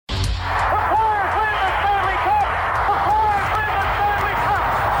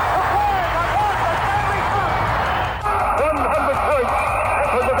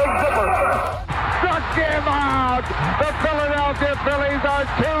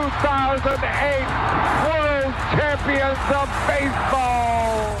2008 World Champions of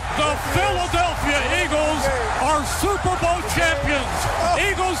Baseball. The Philadelphia Eagles are Super Bowl champions.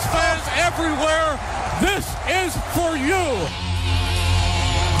 Eagles fans everywhere, this is for you.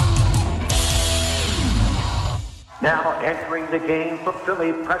 Now entering the game for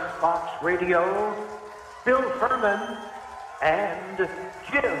Philly Pressbox Radio, Bill Furman and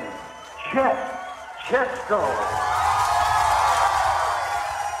Jim Chet Chesko.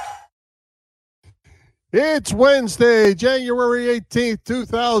 It's Wednesday, January 18th,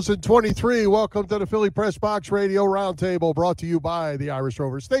 2023. Welcome to the Philly Pressbox Radio Roundtable, brought to you by the Irish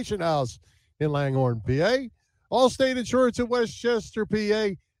Rover Station House in Langhorne, PA, Allstate Insurance in Westchester, PA,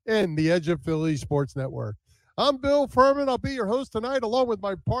 and the Edge of Philly Sports Network. I'm Bill Furman. I'll be your host tonight, along with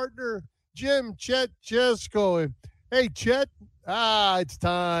my partner, Jim Chet Chesko. And hey, Chet, it's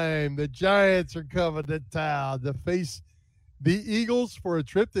time. The Giants are coming to town to face the Eagles for a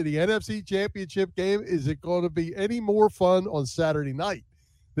trip to the NFC Championship game. Is it going to be any more fun on Saturday night?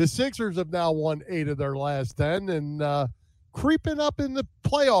 The Sixers have now won 8 of their last 10 and creeping up in the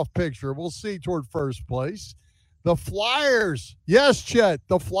playoff picture. We'll see toward first place. The Flyers, yes, Chet,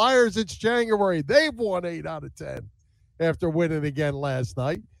 the Flyers, it's January. They've won 8 out of 10 after winning again last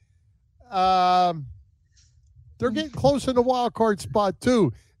night. They're getting close in the wild card spot,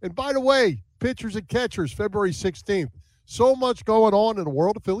 too. And by the way, pitchers and catchers, February 16th. So much going on in the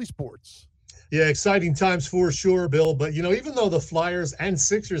world of Philly sports. Yeah, exciting times for sure, Bill. But, even though the Flyers and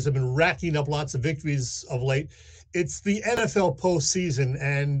Sixers have been racking up lots of victories of late, it's the NFL postseason.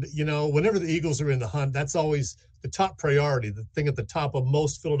 And, whenever the Eagles are in the hunt, that's always the top priority, the thing at the top of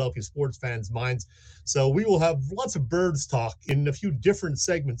most Philadelphia sports fans' minds. So we will have lots of birds talk in a few different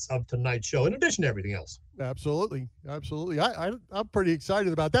segments of tonight's show, in addition to everything else. Absolutely. I'm pretty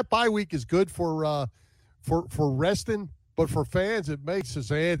excited about that. Bye week is good for resting. But for fans, it makes us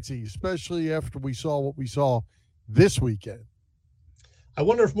antsy, especially after we saw what we saw this weekend. I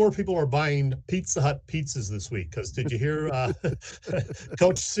wonder if more people are buying Pizza Hut pizzas this week, because did you hear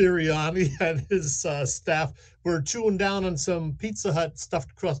Coach Sirianni and his staff were chewing down on some Pizza Hut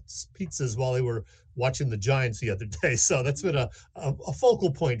stuffed crust pizzas while they were watching the Giants the other day. So that's been a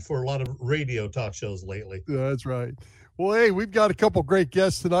focal point for a lot of radio talk shows lately. That's right. Well, hey, we've got a couple great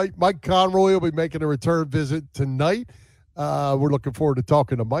guests tonight. Mike Conroy will be making a return visit tonight. We're looking forward to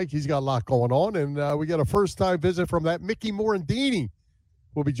talking to Mike. He's got a lot going on. And we got a first-time visit from that Mickey Morandini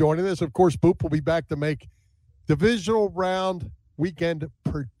will be joining us. Of course, Boop will be back to make divisional round weekend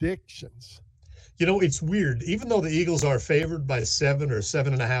predictions. It's weird. Even though the Eagles are favored by 7 or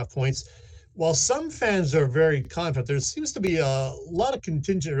 7.5 points, while some fans are very confident, there seems to be a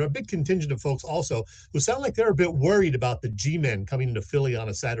big contingent of folks also who sound like they're a bit worried about the G-men coming into Philly on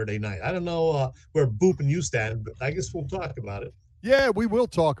a Saturday night. I don't know where Boop and you stand, but I guess we'll talk about it. Yeah, we will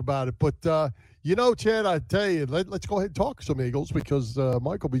talk about it. But, Chad, I tell you, let's go ahead and talk some Eagles because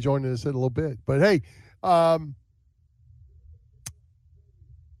Mike will be joining us in a little bit. But, hey,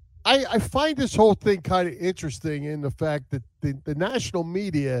 I find this whole thing kind of interesting in the fact that the national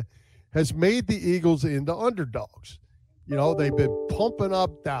media has made the Eagles into underdogs. They've been pumping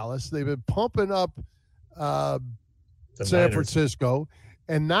up Dallas. They've been pumping up San Francisco.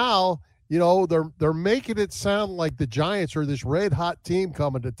 And now, they're making it sound like the Giants are this red-hot team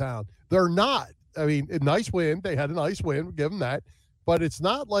coming to town. They're not. I mean, a nice win. They had a nice win. We'll give them that. But it's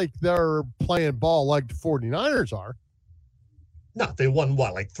not like they're playing ball like the 49ers are. No, they won,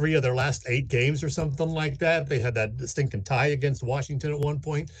 like 3 of their last 8 games or something like that. They had that stinking tie against Washington at one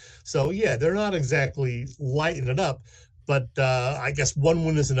point. So, yeah, they're not exactly lighting it up. But I guess 1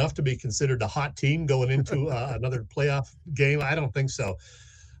 win is enough to be considered a hot team going into another playoff game. I don't think so.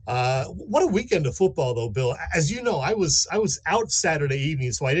 What a weekend of football, though, Bill. As you know, I was out Saturday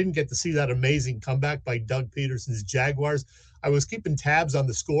evening, so I didn't get to see that amazing comeback by Doug Peterson's Jaguars. I was keeping tabs on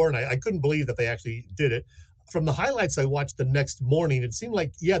the score, and I couldn't believe that they actually did it. From the highlights I watched the next morning, it seemed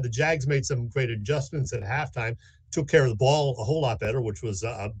like, the Jags made some great adjustments at halftime, took care of the ball a whole lot better, which was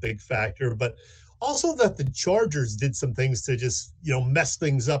a big factor. But also that the Chargers did some things to just, mess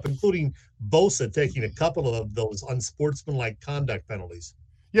things up, including Bosa taking a couple of those unsportsmanlike conduct penalties.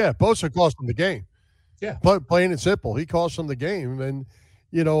 Yeah, Bosa cost them the game. Yeah. Plain and simple. He cost them the game. And,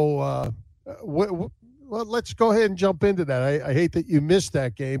 well, let's go ahead and jump into that. I hate that you missed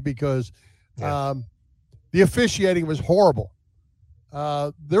that game because the officiating was horrible.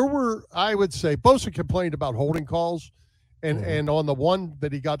 There were, I would say, Bosa complained about holding calls, and on the one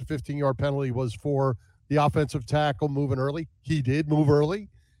that he got the 15-yard penalty was for the offensive tackle moving early. He did move early.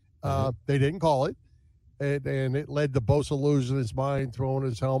 They didn't call it, and it led to Bosa losing his mind, throwing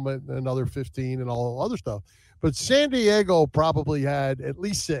his helmet, and another 15, and all other stuff. But San Diego probably had at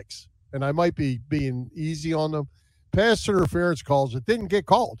least 6, and I might be being easy on them, pass interference calls that didn't get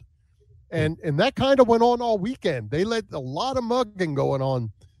called. And that kind of went on all weekend. They let a lot of mugging going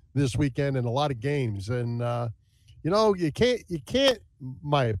on this weekend in a lot of games. And, you can't,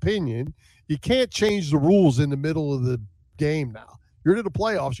 my opinion, you can't change the rules in the middle of the game now. You're to the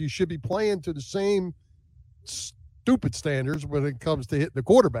playoffs. You should be playing to the same stupid standards when it comes to hitting the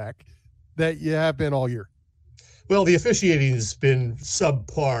quarterback that you have been all year. Well, the officiating has been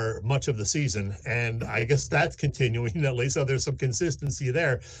subpar much of the season, and I guess that's continuing at least. So there's some consistency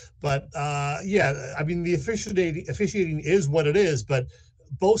there. But the officiating is what it is. But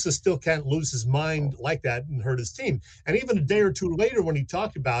Bosa still can't lose his mind like that and hurt his team. And even a day or two later, when he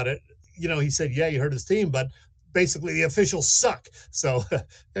talked about it, he said, "Yeah, he hurt his team, but basically the officials suck." So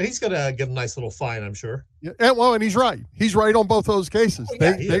he's gonna get a nice little fine, I'm sure. Yeah, and he's right. He's right on both those cases. Oh,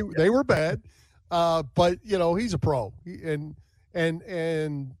 yeah, they were bad. But he's a pro, and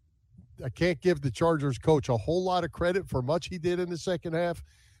I can't give the Chargers coach a whole lot of credit for much he did in the second half,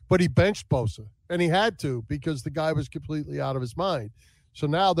 but he benched Bosa, and he had to because the guy was completely out of his mind. So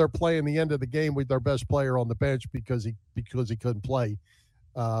now they're playing the end of the game with their best player on the bench because he couldn't play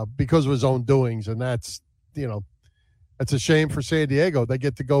because of his own doings, and that's a shame for San Diego. They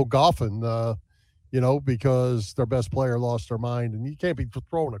get to go golfing. Because their best player lost their mind, and you can't be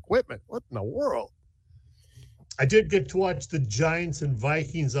throwing equipment. What in the world? I did get to watch the Giants and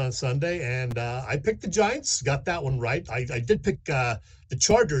Vikings on Sunday, and I picked the Giants, got that one right. I did pick the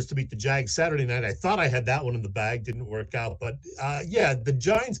Chargers to beat the Jags Saturday night. I thought I had that one in the bag, didn't work out. But, the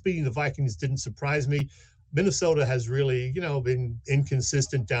Giants beating the Vikings didn't surprise me. Minnesota has really, been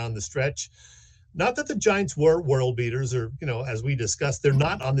inconsistent down the stretch. Not that the Giants were world beaters or, as we discussed, they're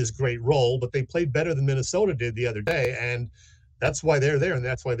not on this great roll, but they played better than Minnesota did the other day. And that's why they're there. And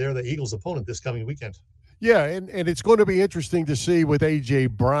that's why they're the Eagles' opponent this coming weekend. Yeah. And it's going to be interesting to see with A.J.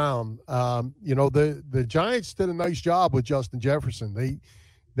 Brown. The Giants did a nice job with Justin Jefferson.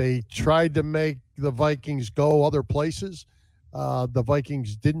 They tried to make the Vikings go other places. The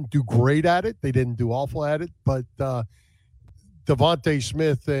Vikings didn't do great at it. They didn't do awful at it, but, Devontae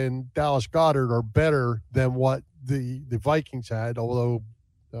Smith and Dallas Goedert are better than what the Vikings had, although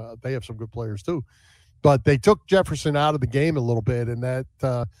they have some good players too. But they took Jefferson out of the game a little bit, and that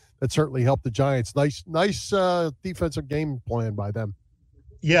certainly helped the Giants. Nice defensive game plan by them.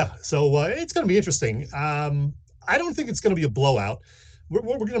 Yeah, so it's going to be interesting. I don't think it's going to be a blowout. We're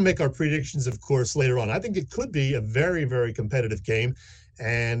going to make our predictions, of course, later on. I think it could be a very, very competitive game,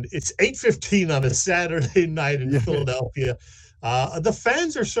 and it's 8:15 on a Saturday night in Philadelphia. The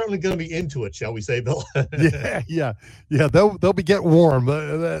fans are certainly going to be into it, shall we say, Bill? Yeah. They'll be getting warm.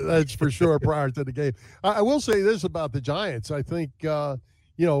 That's for sure prior to the game. I will say this about the Giants. I think,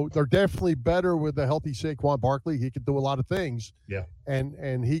 they're definitely better with a healthy Saquon Barkley. He can do a lot of things. Yeah.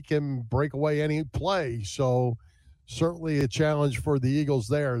 And he can break away any play. So certainly a challenge for the Eagles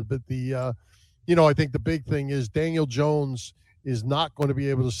there. But I think the big thing is Daniel Jones is not going to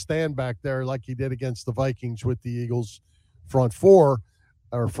be able to stand back there like he did against the Vikings with the Eagles front four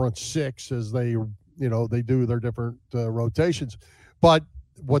or front six as they do their different rotations. But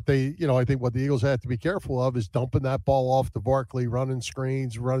what I think what the Eagles have to be careful of is dumping that ball off to Barkley, running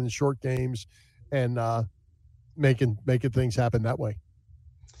screens, running short games, and making things happen that way.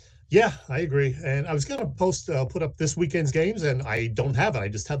 Yeah, I agree. And I was going to put up this weekend's games, and I don't have it. I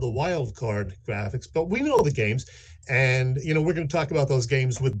just have the wild card graphics, but we know the games. And, we're going to talk about those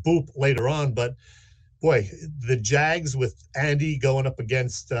games with Boop later on, but boy, the Jags with Andy going up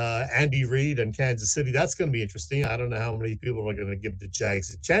against Andy Reid and Kansas City, that's going to be interesting. I don't know how many people are going to give the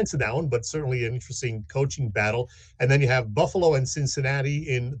Jags a chance in that one, but certainly an interesting coaching battle. And then you have Buffalo and Cincinnati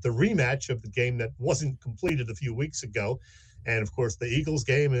in the rematch of the game that wasn't completed a few weeks ago. And, of course, the Eagles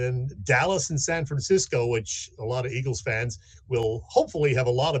game, and then Dallas and San Francisco, which a lot of Eagles fans will hopefully have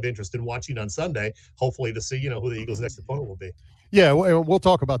a lot of interest in watching on Sunday, hopefully to see, who the Eagles' next opponent will be. Yeah, we'll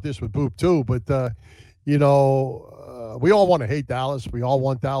talk about this with Boop too, but we all want to hate Dallas. We all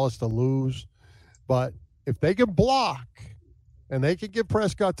want Dallas to lose. But if they can block and they can give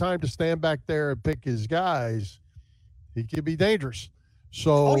Prescott time to stand back there and pick his guys, he can be dangerous.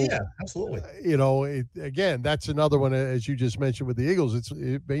 So, absolutely. Again, that's another one, as you just mentioned with the Eagles.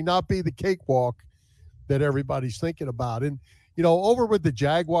 It may not be the cakewalk that everybody's thinking about. And, over with the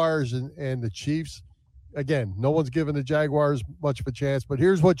Jaguars and the Chiefs, again, no one's giving the Jaguars much of a chance. But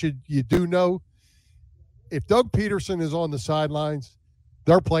here's what you do know. If Doug Peterson is on the sidelines,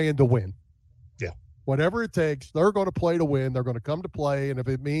 they're playing to win. Yeah. Whatever it takes, they're going to play to win. They're going to come to play. And if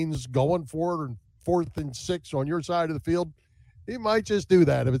it means going for it and 4th and 6 on your side of the field, He might just do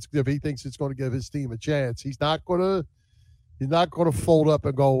that if he thinks it's going to give his team a chance. He's not going to fold up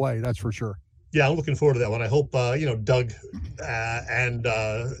and go away. That's for sure. Yeah, I'm looking forward to that one. I hope Doug and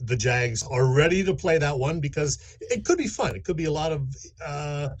the Jags are ready to play that one, because it could be fun. It could be a lot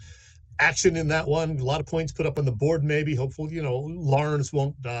of action in that one. A lot of points put up on the board, maybe. Hopefully, Lawrence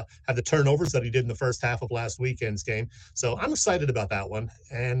won't have the turnovers that he did in the first half of last weekend's game. So I'm excited about that one.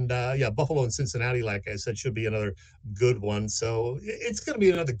 And Buffalo and Cincinnati, like I said, should be another good one. So it's going to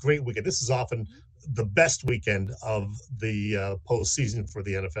be another great weekend. This is often the best weekend of the postseason for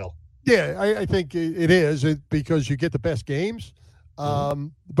the NFL. Yeah, I think it is because you get the best games,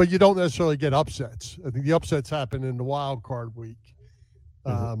 but you don't necessarily get upsets. I think the upsets happen in the wild card week.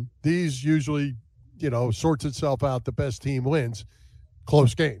 These usually, sorts itself out. The best team wins,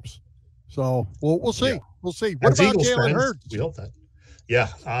 close games. So we'll see. Yeah. We'll see. What about Jalen Hurts? We hope that. Yeah.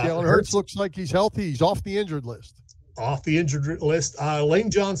 Jalen Hurts looks like he's healthy. He's off the injured list.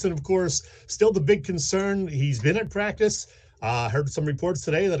 Lane Johnson, of course, still the big concern. He's been at practice. Heard some reports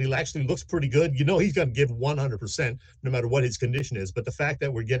today that he actually looks pretty good. He's going to give 100% no matter what his condition is. But the fact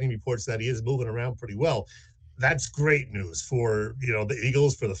that we're getting reports that he is moving around pretty well, that's great news for, the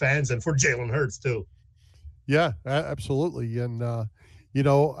Eagles, for the fans, and for Jalen Hurts too. Yeah, absolutely. And, I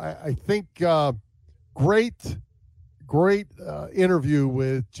think great interview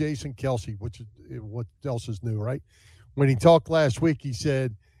with Jason Kelce, which is what else is new, right? When he talked last week, he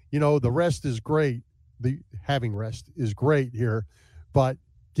said, the rest is great. Having rest is great here, but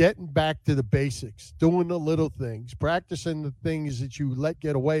getting back to the basics, doing the little things, practicing the things that you let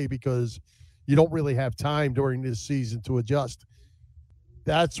get away because you don't really have time during this season to adjust.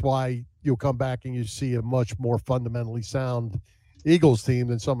 That's why you'll come back and you see a much more fundamentally sound Eagles team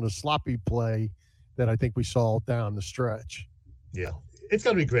than some of the sloppy play that I think we saw down the stretch. Yeah, it's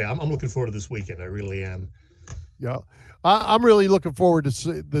going to be great. I'm looking forward to this weekend. I really am. Yeah. I'm really looking forward to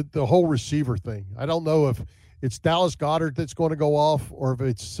see the whole receiver thing. I don't know if it's Dallas Goedert that's going to go off or if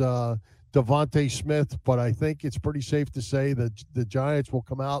it's Devontae Smith, but I think it's pretty safe to say that the Giants will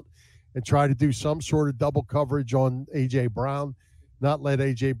come out and try to do some sort of double coverage on A.J. Brown, not let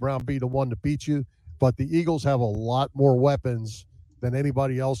A.J. Brown be the one to beat you. But the Eagles have a lot more weapons than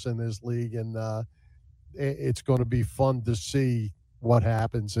anybody else in this league, and it's going to be fun to see what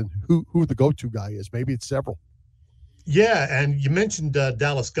happens and who the go-to guy is. Maybe it's several. Yeah, and you mentioned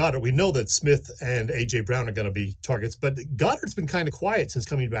Dallas Goedert. We know that Smith and A.J. Brown are going to be targets, but Goddard's been kind of quiet since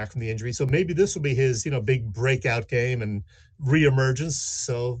coming back from the injury, so maybe this will be his, big breakout game and reemergence.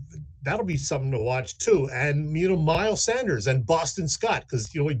 So that'll be something to watch too. And, Miles Sanders and Boston Scott,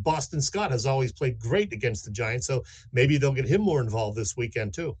 because, Boston Scott has always played great against the Giants, so maybe they'll get him more involved this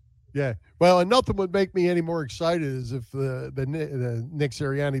weekend too. Yeah, well, and nothing would make me any more excited is if the Nick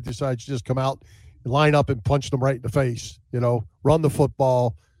Sirianni decides to just come out, line up and punch them right in the face, run the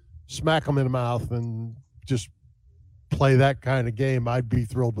football, smack them in the mouth, and just play that kind of game. I'd be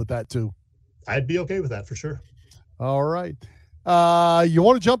thrilled with that too. I'd be okay with that for sure. All right. You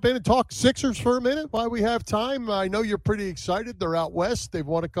want to jump in and talk Sixers for a minute while we have time? I know you're pretty excited. They're out west. They've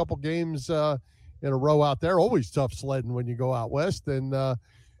won a couple games in a row out there. Always tough sledding when you go out west. And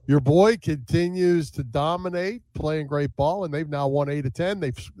your boy continues to dominate, playing great ball, and they've now won 8 of 10.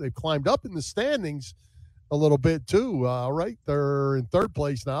 They've climbed up in the standings a little bit too, right? They're in third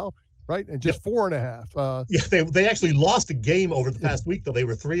place now, right? And just 4.5. Yeah, they actually lost a game over the past week, though. They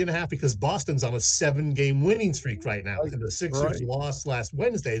were 3.5 because Boston's on a 7-game winning streak right now. And the Sixers lost last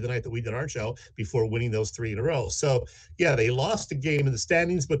Wednesday, the night that we did our show, before winning those 3 in a row. So, yeah, they lost a game in the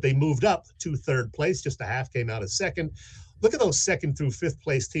standings, but they moved up to third place, just a half game out of second. Look at those second through fifth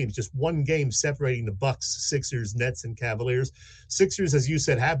place teams, just one game separating the Bucks, Sixers, Nets, and Cavaliers. Sixers, as you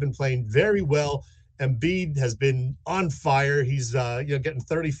said, have been playing very well. Embiid has been on fire. He's getting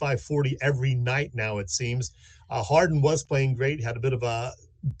 35-40 every night now, it seems. Harden was playing great, had a bit of a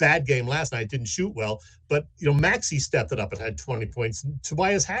bad game last night, didn't shoot well. But, Maxey stepped it up and had 20 points.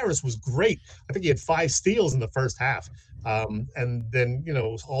 Tobias Harris was great. I think he had 5 steals in the first half and then,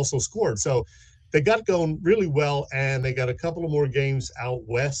 also scored. So they got going really well, and they got a couple of more games out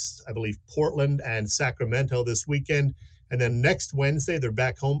west. I believe Portland and Sacramento this weekend. And then next Wednesday, they're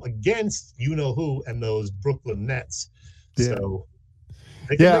back home against you-know-who and those Brooklyn Nets. Yeah. So,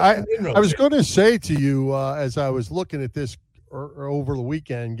 I was going to say to you as I was looking at this over the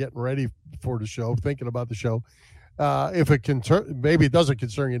weekend, getting ready for the show, thinking about the show, if it maybe it doesn't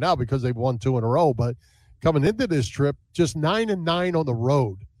concern you now because they've won 2 in a row, but coming into this trip, just 9-9 on the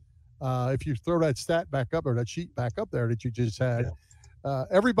road. If you throw that stat back up or that sheet back up there that you just had,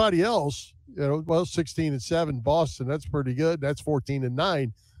 everybody else, 16-7, Boston, that's pretty good. That's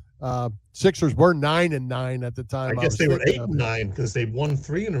 14-9. Sixers were 9-9 at the time. I guess they were 8-9 because they've won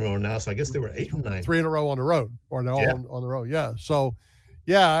 3 in a row now. So I guess they were 8-9. 3 in a row on the road, or they're all on the road. Yeah. So,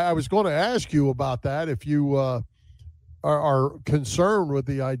 yeah, I was going to ask you about that. If you are concerned with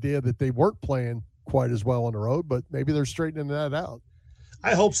the idea that they weren't playing quite as well on the road, but maybe they're straightening that out.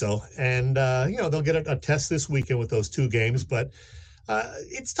 I hope so. And, they'll get a test this weekend with those 2 games, but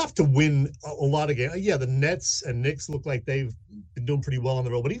it's tough to win a lot of games. Yeah, the Nets and Knicks look like they've been doing pretty well on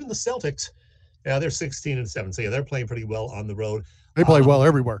the road, but even the Celtics, they're 16-7. So, yeah, they're playing pretty well on the road. They play well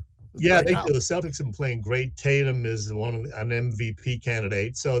everywhere. Yeah, they do. The Celtics have been playing great. Tatum is an MVP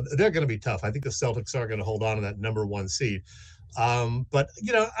candidate, so they're going to be tough. I think the Celtics are going to hold on to that number 1 seed. But,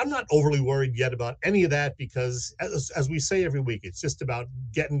 I'm not overly worried yet about any of that because, as we say every week, it's just about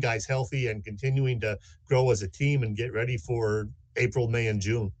getting guys healthy and continuing to grow as a team and get ready for April, May, and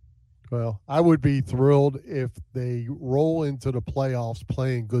June. Well, I would be thrilled if they roll into the playoffs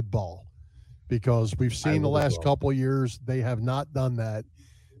playing good ball, because we've seen the last couple of years they have not done that.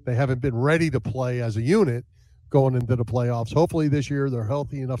 They haven't been ready to play as a unit going into the playoffs. Hopefully this year they're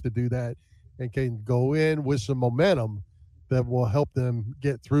healthy enough to do that and can go in with some momentum that will help them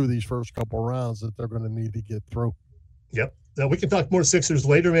get through these first couple rounds that they're going to need to get through. Yep. Now, we can talk more Sixers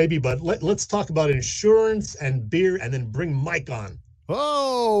later maybe, but let's talk about insurance and beer and then bring Mike on.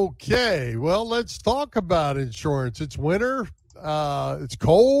 Okay. Well, let's talk about insurance. It's winter. It's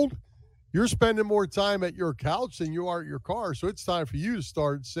cold. You're spending more time at your couch than you are at your car, so it's time for you to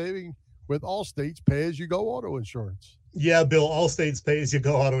start saving with Allstate's pay-as-you-go auto insurance. Yeah, Bill, Allstate's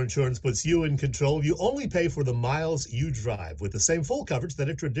pay-as-you-go auto insurance puts you in control. You only pay for the miles you drive with the same full coverage that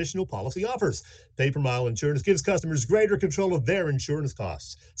a traditional policy offers. Pay-per-mile insurance gives customers greater control of their insurance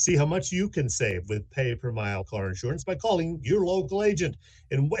costs. See how much you can save with pay-per-mile car insurance by calling your local agent.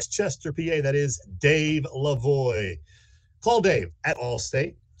 In Westchester, PA, that is Dave Lavoie. Call Dave at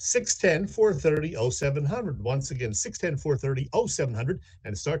Allstate. 610-430-0700. Once again, 610-430-0700,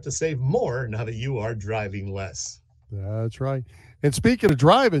 and start to save more now that you are driving less. That's right. And speaking of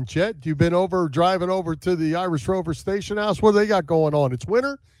driving, Chet, you've been driving over to the Irish Rover Station House. What do they got going on? It's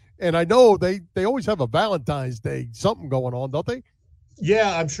winter, and I know they always have a Valentine's Day something going on, don't they?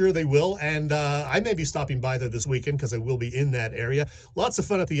 Yeah, I'm sure they will. And I may be stopping by there this weekend because I will be in that area. Lots of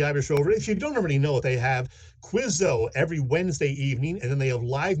fun at the Irish Rover. If you don't already know it, they have Quizzo every Wednesday evening, and then they have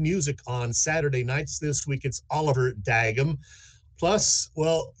live music on Saturday nights. This week it's Oliver Daggum. Plus,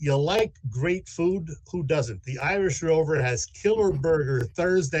 well, you like great food? Who doesn't? The Irish Rover has Killer Burger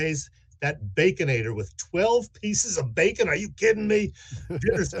Thursdays. That Baconator with 12 pieces of bacon. Are you kidding me?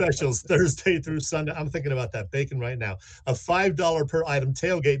 Dinner specials Thursday through Sunday. I'm thinking about that bacon right now. A $5 per item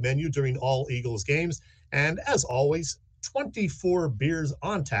tailgate menu during all Eagles games. And as always, 24 beers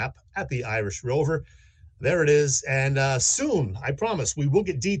on tap at the Irish Rover. There it is. And soon, I promise, we will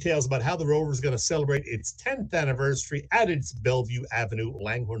get details about how the Rover is going to celebrate its 10th anniversary at its Bellevue Avenue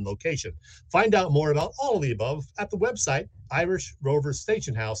Langhorne location. Find out more about all of the above at the website,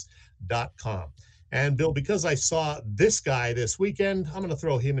 IrishRoverStationHouse.com. And Bill, because I saw this guy this weekend, I'm going to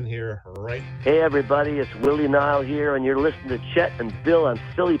throw him in here right. Hey everybody, it's Willie Nile here, and you're listening to Chet and Bill on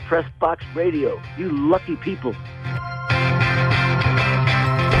Philly Pressbox Radio. You lucky people.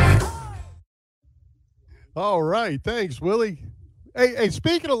 All right. Thanks, Willie. Hey,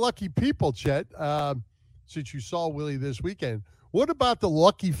 speaking of lucky people, Chet, since you saw Willie this weekend, what about the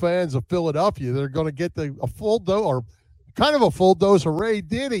lucky fans of Philadelphia that are going to get a full dose or kind of a full dose of Ray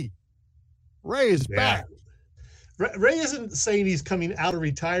Diddy? Ray is back. Ray isn't saying he's coming out of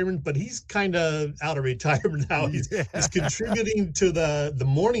retirement, but he's kind of out of retirement now. He's contributing to the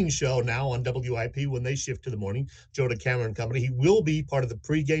morning show now on WIP when they shift to the morning, Joe DeCamera and Company. He will be part of the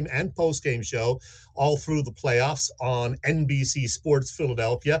pregame and postgame show all through the playoffs on NBC Sports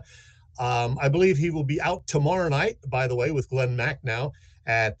Philadelphia. I believe he will be out tomorrow night, by the way, with Glenn Mack now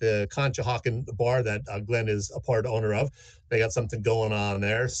at the Conshohocken bar that Glenn is a part owner of. They got something going on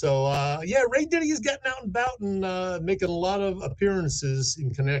there. So, Ray Diddy is getting out and about and making a lot of appearances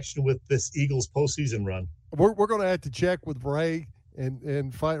in connection with this Eagles postseason run. We're going to have to check with Ray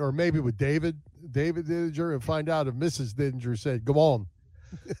and find, or maybe with David Didinger, and find out if Mrs. Didinger said, "Go on."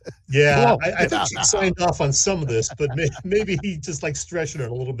 Yeah, I think she signed off on some of this, but maybe he just likes stretching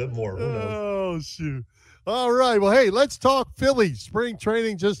it a little bit more. Who knows? Oh, shoot. All right. Well, hey, let's talk Phillies. Spring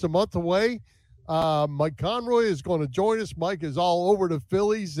training just a month away. Mike Conroy is going to join us. Mike is all over the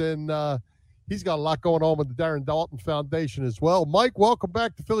Phillies, and he's got a lot going on with the Darren Dalton Foundation as well. Mike, welcome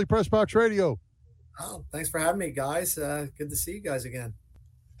back to Philly Pressbox Radio. Oh, thanks for having me, guys. Good to see you guys again.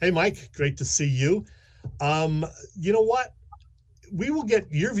 Hey, Mike, great to see you. You know what? we will get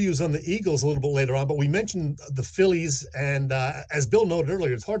your views on the Eagles a little bit later on, but we mentioned the Phillies, and as Bill noted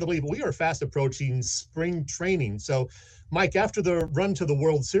earlier, it's hard to believe, but we are fast approaching spring training. So, Mike, after the run to the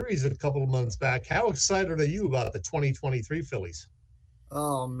World Series a couple of months back, how excited are you about the 2023 Phillies?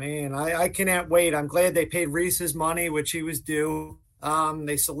 Oh, man, I cannot wait. I'm glad they paid Reese his money, which he was due.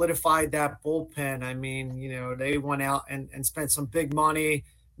 They solidified that bullpen. I mean, they went out and spent some big money,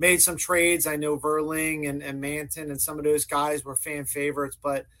 made some trades. I know Verling and Manton and some of those guys were fan favorites,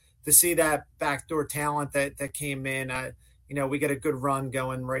 but to see that backdoor talent that came in, we got a good run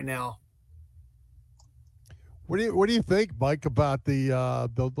going right now. What do you think, Mike, about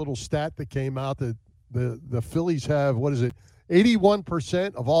the little stat that came out that the Phillies have,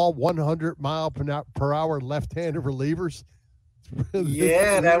 81% of all 100-mile-per-hour left-handed relievers?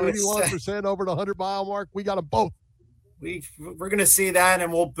 Yeah, that was 81% over the 100-mile mark. We got them both. We're going to see that,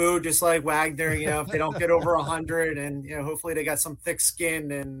 and we'll boo just like Wagner, if they don't get over 100, and, hopefully they got some thick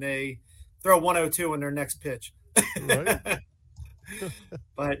skin and they throw 102 in their next pitch. Right.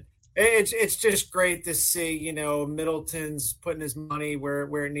 But it's just great to see, Middleton's putting his money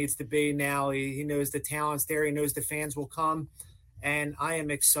where it needs to be now. He knows the talent's there. He knows the fans will come. And I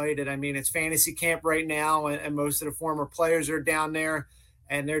am excited. I mean, it's fantasy camp right now, and most of the former players are down there,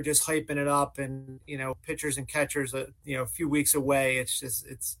 and they're just hyping it up. And, pitchers and catchers, a few weeks away.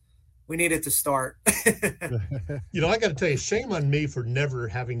 We need it to start. I got to tell you, shame on me for never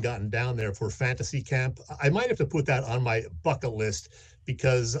having gotten down there for fantasy camp. I might have to put that on my bucket list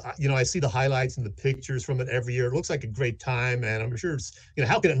because, I see the highlights and the pictures from it every year. It looks like a great time. And I'm sure it's,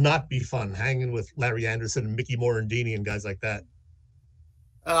 how can it not be fun hanging with Larry Anderson and Mickey Morandini and guys like that?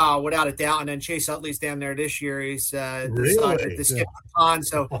 Without a doubt. And then Chase Utley's down there this year. He's decided to skip the pond.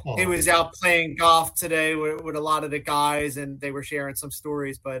 So he was out playing golf today with a lot of the guys, and they were sharing some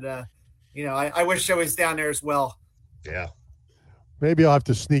stories. But, I wish I was down there as well. Yeah. Maybe I'll have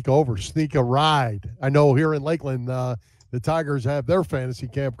to sneak a ride. I know here in Lakeland, the Tigers have their fantasy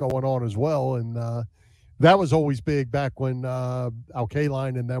camp going on as well. And that was always big back when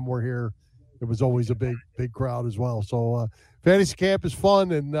Al-Kaline and them were here. It was always a big crowd as well. So fantasy camp is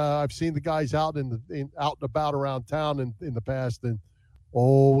fun, and I've seen the guys out out and about around town in the past, and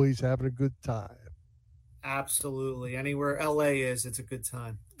always having a good time. Absolutely, anywhere LA is, it's a good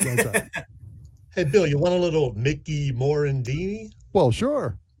time. Right. Hey, Bill, you want a little Mickey Morandini? Well,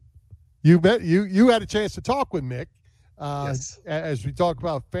 sure. You had a chance to talk with Mick yes. As we talk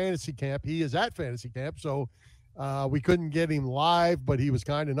about fantasy camp. He is at fantasy camp, so. We couldn't get him live, but he was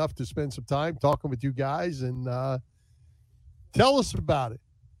kind enough to spend some time talking with you guys, and tell us about it.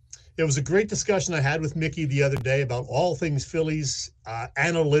 It was a great discussion I had with Mickey the other day about all things Phillies,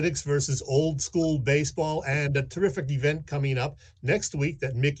 analytics versus old school baseball, and a terrific event coming up next week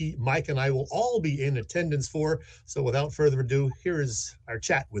that Mickey, Mike, and I will all be in attendance for. So without further ado, here is our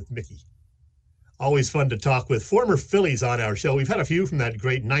chat with Mickey. Always fun to talk with former Phillies on our show. We've had a few from that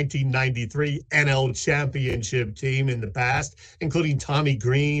great 1993 NL championship team in the past, including Tommy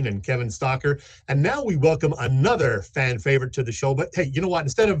Green and Kevin Stocker. And now we welcome another fan favorite to the show. But hey, you know what?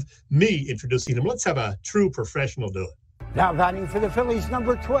 Instead of me introducing him, let's have a true professional do it. Now batting for the Phillies,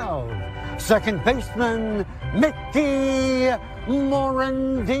 number 12, second baseman, Mickey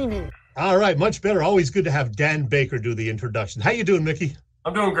Morandini. All right, much better. Always good to have Dan Baker do the introduction. How you doing, Mickey?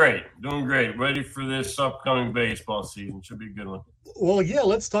 I'm doing great. Ready for this upcoming baseball season. Should be a good one. Well, yeah,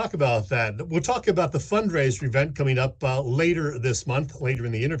 let's talk about that. We'll talk about the fundraiser event coming up later this month, later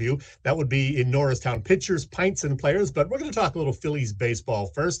in the interview. That would be in Norristown. Pitchers, pints, and players. But we're going to talk a little Phillies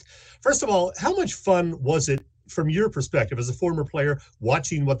baseball first. First of all, how much fun was it from your perspective as a former player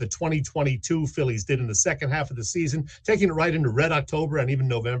watching what the 2022 Phillies did in the second half of the season, taking it right into Red October and even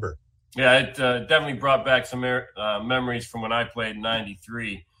November? Yeah, it definitely brought back some memories from when I played in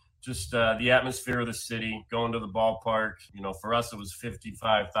 '93. Just the atmosphere of the city, going to the ballpark. For us, it was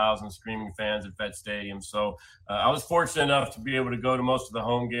 55,000 screaming fans at Vet Stadium. So I was fortunate enough to be able to go to most of the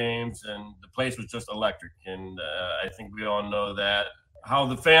home games, and the place was just electric. And I think we all know that. How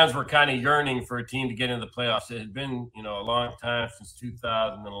the fans were kind of yearning for a team to get into the playoffs. It had been, a long time since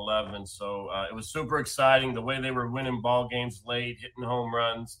 2011. So it was super exciting. The way they were winning ball games late, hitting home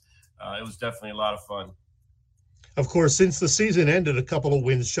runs. It was definitely a lot of fun. Of course, since the season ended a couple of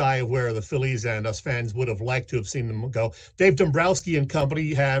wins shy of where the Phillies and us fans would have liked to have seen them go, Dave Dombrowski and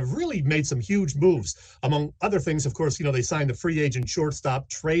company have really made some huge moves. Among other things, of course, they signed the free agent shortstop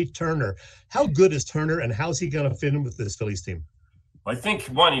Trey Turner. How good is Turner, and how's he going to fit in with this Phillies team? I think,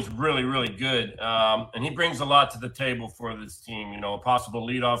 one, he's really, really good, and he brings a lot to the table for this team. A possible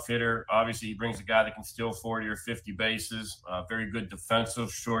leadoff hitter. Obviously, he brings a guy that can steal 40 or 50 bases, very good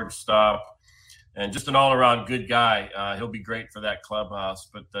defensive shortstop. and just an all-around good guy. He'll be great for that clubhouse.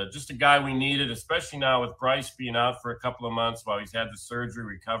 But just a guy we needed, especially now with Bryce being out for a couple of months while he's had the surgery,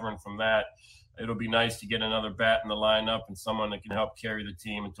 recovering from that. It'll be nice to get another bat in the lineup and someone that can help carry the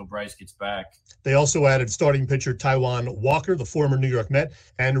team until Bryce gets back. They also added starting pitcher Taijuan Walker, the former New York Met,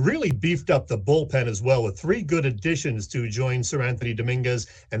 and really beefed up the bullpen as well with 3 good additions to join Sir Anthony Dominguez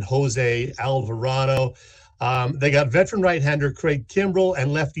and Jose Alvarado. They got veteran right-hander Craig Kimbrell and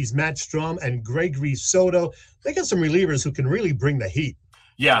lefties Matt Strum and Gregory Soto. They got some relievers who can really bring the heat.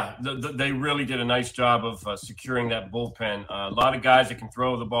 Yeah, they really did a nice job of securing that bullpen. A lot of guys that can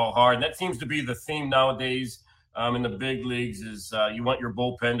throw the ball hard. And that seems to be the theme nowadays in the big leagues is you want your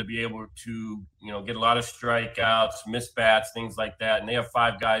bullpen to be able to, get a lot of strikeouts, miss bats, things like that. And they have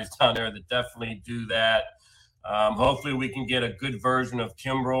 5 guys down there that definitely do that. Hopefully we can get a good version of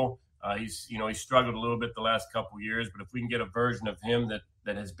Kimbrell. He's struggled a little bit the last couple of years, but if we can get a version of him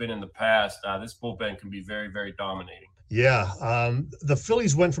that has been in the past, this bullpen can be very, very dominating. Yeah, the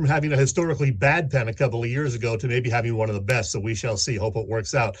Phillies went from having a historically bad pen a couple of years ago to maybe having one of the best, so we shall see. Hope it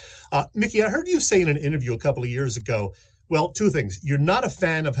works out. Mickey, I heard you say in an interview a couple of years ago, well, 2 things. You're not a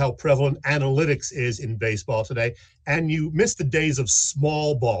fan of how prevalent analytics is in baseball today, and you miss the days of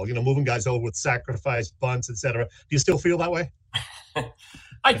small ball, moving guys over with sacrifice bunts, etc. Do you still feel that way?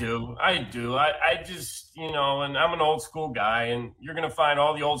 I do. I just, and I'm an old school guy, and you're going to find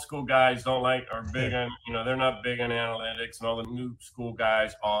all the old school guys are big on, they're not big on analytics, and all the new school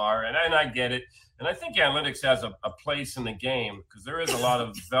guys are. And I get it. And I think analytics has a place in the game because there is a lot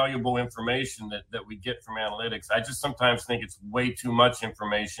of valuable information that we get from analytics. I just sometimes think it's way too much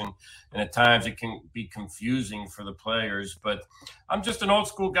information, and at times it can be confusing for the players. But I'm just an old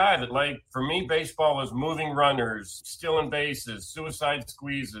school guy that, for me, baseball was moving runners, stealing bases, suicide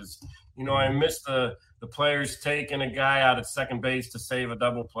squeezes. I miss the players taking a guy out at second base to save a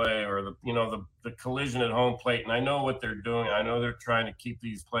double play or the collision at home plate. And I know what they're doing. I know they're trying to keep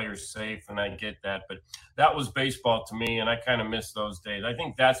these players safe, and I get that. But that was baseball to me, and I kind of miss those days. I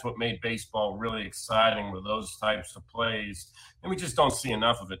think that's what made baseball really exciting with those types of plays. And we just don't see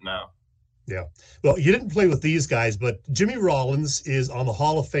enough of it now. Yeah. Well, you didn't play with these guys, but Jimmy Rollins is on the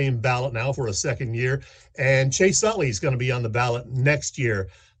Hall of Fame ballot now for a second year, and Chase Utley is going to be on the ballot next year.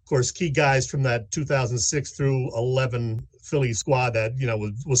 Of course, key guys from that 2006 through 11 Philly squad that,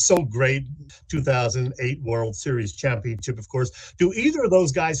 was so great. 2008 World Series championship, of course. Do either of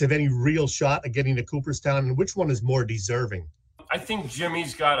those guys have any real shot at getting to Cooperstown, and which one is more deserving? I think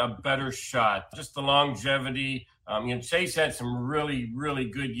Jimmy's got a better shot. Just the longevity. Chase had some really, really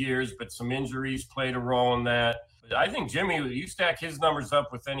good years, but some injuries played a role in that. But I think Jimmy, you stack his numbers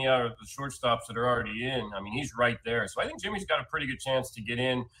up with any other of the shortstops that are already in. He's right there. So I think Jimmy's got a pretty good chance to get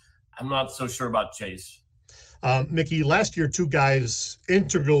in. I'm not so sure about Chase. Mickey, last year, 2 guys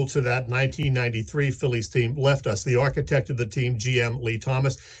integral to that 1993 Phillies team left us. The architect of the team, GM Lee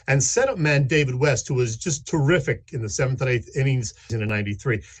Thomas, and setup man David West, who was just terrific in the 7th and 8th innings in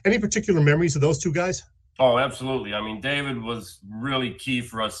 '93. Any particular memories of those 2 guys? Oh, absolutely. David was really key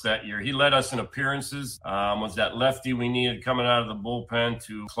for us that year. He led us in appearances, was that lefty we needed coming out of the bullpen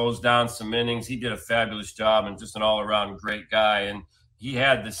to close down some innings. He did a fabulous job and just an all-around great guy. And he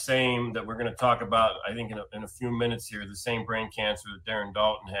had the same that we're going to talk about, I think, in a few minutes here, the same brain cancer that Darren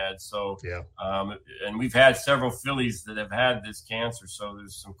Dalton had. So, yeah. And we've had several Phillies that have had this cancer. So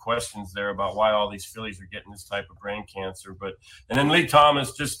there's some questions there about why all these Phillies are getting this type of brain cancer. And then Lee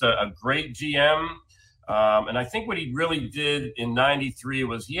Thomas, just a great GM. And I think what he really did in '93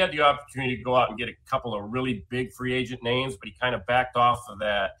 was he had the opportunity to go out and get a couple of really big free agent names, but he kind of backed off of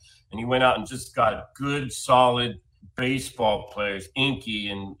that. And he went out and just got good, solid baseball players, Inky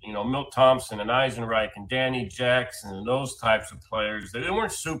and, Milt Thompson and Eisenreich and Danny Jackson and those types of players. They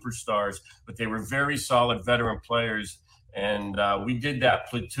weren't superstars, but they were very solid veteran players. And we did that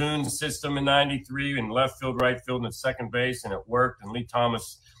platoon system in '93 in left field, right field, and second base, and it worked. And Lee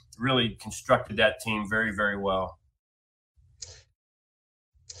Thomas really constructed that team very, very well.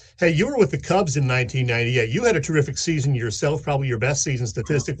 Hey, you were with the Cubs in 1998. You had a terrific season yourself, probably your best season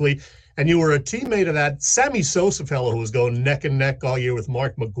statistically, and you were a teammate of that Sammy Sosa fellow who was going neck and neck all year with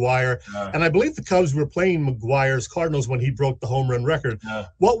Mark McGwire. And I believe the Cubs were playing McGwire's Cardinals when he broke the home run record.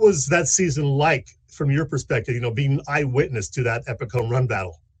 What was that season like from your perspective, being eyewitness to that epic home run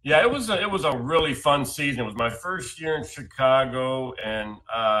battle? Yeah, it was a really fun season. It was my first year in Chicago, and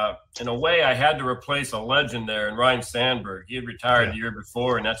in a way, I had to replace a legend there in Ryan Sandberg. He had retired the year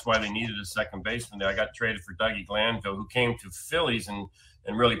before, and that's why they needed a second baseman there. I got traded for Dougie Glanville, who came to Phillies and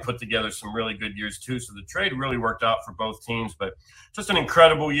really put together some really good years too. So the trade really worked out for both teams, but just an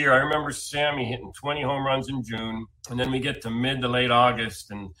incredible year. I remember Sammy hitting 20 home runs in June, and then we get to mid to late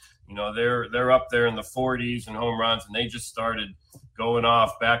August, and You know, they're up there in the 40s and home runs, and they just started going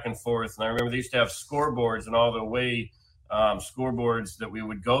off back and forth. And I remember they used to have scoreboards and all the away scoreboards that we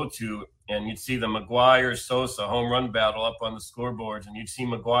would go to, and you'd see the McGuire-Sosa home run battle up on the scoreboards, and you'd see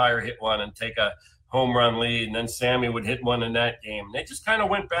McGuire hit one and take a home run lead, and then Sammy would hit one in that game. And they just kind of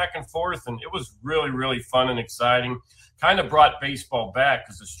went back and forth, and it was really, really fun and exciting. Kind of brought baseball back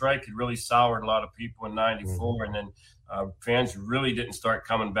because the strike had really soured a lot of people in 94, and then fans really didn't start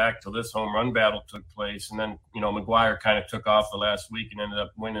coming back till this home run battle took place. And then, you know, McGuire kind of took off the last week and ended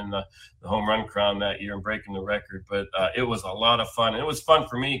up winning the home run crown that year and breaking the record. But it was a lot of fun. And it was fun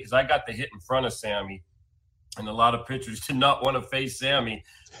for me because I got to hit in front of Sammy, and a lot of pitchers did not want to face Sammy.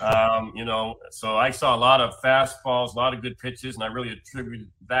 You know, so I saw a lot of fastballs, a lot of good pitches, and I really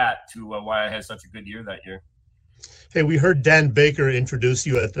attributed that to why I had such a good year that year. Hey, we heard Dan Baker introduce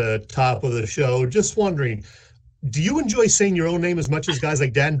you at the top of the show. Just wondering, do you enjoy saying your own name as much as guys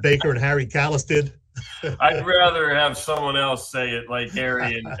like Dan Baker and Harry Callis did? I'd rather have someone else say it like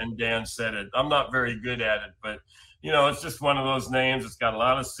Harry and Dan said it. I'm not very good at it, but, you know, it's just one of those names. It's got a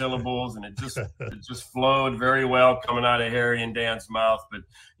lot of syllables, and it just flowed very well coming out of Harry and Dan's mouth. But,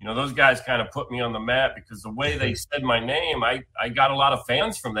 you know, those guys kind of put me on the map because the way they said my name, I got a lot of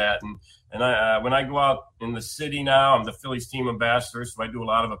fans from that. And I, when I go out in the city now, I'm the Phillies team ambassador, so I do a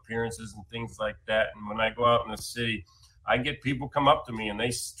lot of appearances and things like that. And when I go out in the city, I get people come up to me and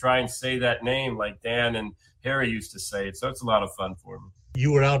they try and say that name like Dan and Harry used to say it. So it's a lot of fun for me.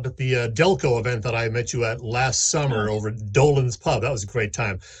 You were out at the Delco event that I met you at last summer over at Dolan's Pub. That was a great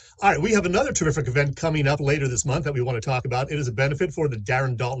time. All right, we have another terrific event coming up later this month that we want to talk about. It is a benefit for the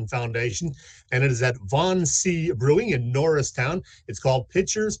Darren Dalton Foundation, and it is at Von C. Brewing in Norristown. It's called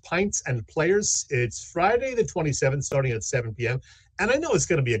Pitchers, Pints, and Players. It's Friday the 27th, starting at 7 p.m., and I know it's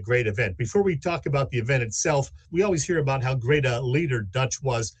going to be a great event. Before we talk about the event itself, we always hear about how great a leader Dutch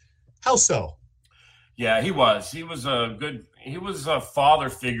was. How so? Yeah, he was. He was a father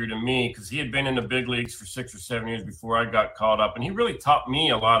figure to me because he had been in the big leagues for 6 or 7 years before I got caught up. And he really taught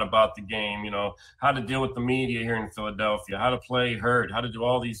me a lot about the game, you know, how to deal with the media here in Philadelphia, how to play hurt, how to do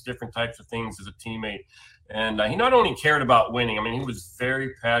all these different types of things as a teammate. And he not only cared about winning, I mean, he was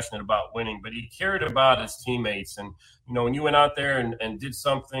very passionate about winning, but he cared about his teammates. And, you know, when you went out there and did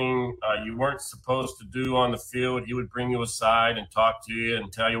something you weren't supposed to do on the field, he would bring you aside and talk to you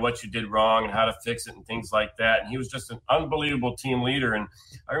and tell you what you did wrong and how to fix it and things like that. And he was just an unbelievable team leader. And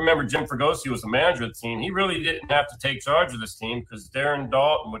I remember Jim Fregosi was the manager of the team. He really didn't have to take charge of this team because Darren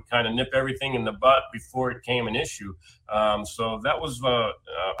Dalton would kind of nip everything in the butt before it came an issue. So that was,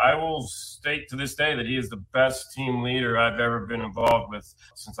 I will state to this day that he is the best team leader I've ever been involved with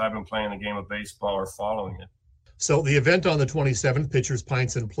since I've been playing the game of baseball or following it. So the event on the 27th, Pitchers,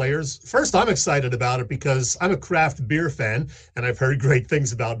 Pints, and Players. First, I'm excited about it because I'm a craft beer fan, and I've heard great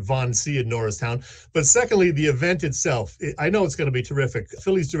things about Von C. in Norristown. But secondly, the event itself, I know it's going to be terrific.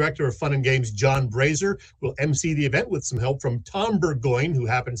 Phillies Director of Fun and Games, John Brazier, will MC the event with some help from Tom Burgoyne, who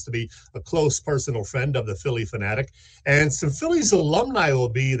happens to be a close personal friend of the Philly fanatic. And some Phillies alumni will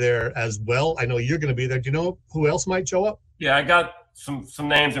be there as well. I know you're going to be there. Do you know who else might show up? Yeah, I got some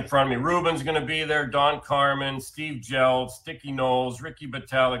names in front of me. Ruben's going to be there, Don Carmen, Steve Jeld, Sticky Knowles, Ricky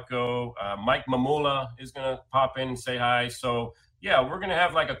Batalico, Mike Mamula is going to pop in and say hi. So, yeah, we're going to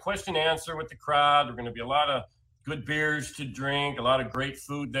have like a question answer with the crowd. There's going to be a lot of good beers to drink, a lot of great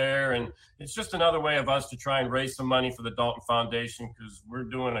food there. And it's just another way of us to try and raise some money for the Dalton Foundation because we're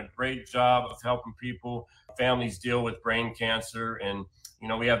doing a great job of helping people, families deal with brain cancer. And, you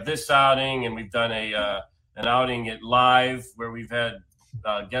know, we have this outing and we've done an outing at Live where we've had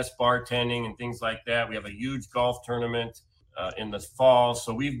guest bartending and things like that. We have a huge golf tournament in the fall.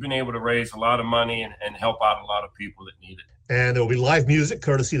 So we've been able to raise a lot of money and help out a lot of people that need it. And there will be live music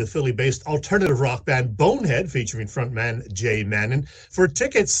courtesy of the Philly-based alternative rock band Bonehead featuring frontman Jay Manning. For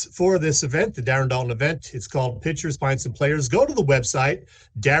tickets for this event, the Darren Dalton event, it's called Pitchers, Pints, and Players. Go to the website,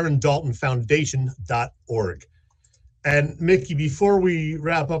 darrendaltonfoundation.org. And Mickey, before we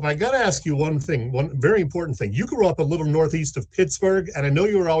wrap up, I got to ask you one thing, one very important thing. You grew up a little northeast of Pittsburgh, and I know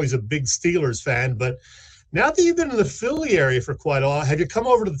you were always a big Steelers fan, but now that you've been in the Philly area for quite a while, have you come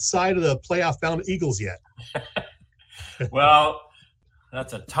over to the side of the playoff-bound Eagles yet? Well,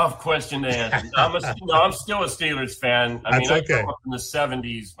 that's a tough question to answer. I'm still a Steelers fan. I mean, I grew up in the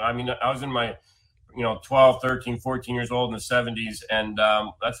 70s. I mean, I was in my 12, 13, 14 years old in the 70s, and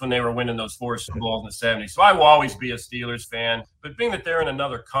that's when they were winning those 4 Super Bowls in the 70s. So I will always be a Steelers fan. But being that they're in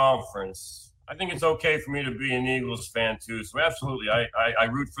another conference, I think it's okay for me to be an Eagles fan too. So absolutely, I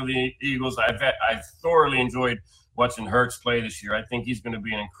root for the Eagles. I've thoroughly enjoyed watching Hurts play this year. I think he's going to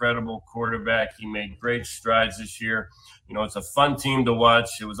be an incredible quarterback. He made great strides this year. You know, it's a fun team to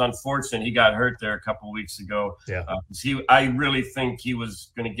watch. It was unfortunate he got hurt there a couple of weeks ago. Yeah. I really think he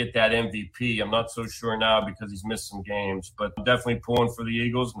was going to get that MVP. I'm not so sure now because he's missed some games, but I'm definitely pulling for the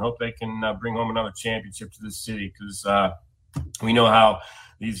Eagles and hope they can bring home another championship to this city, because we know how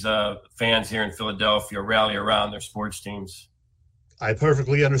these fans here in Philadelphia rally around their sports teams. I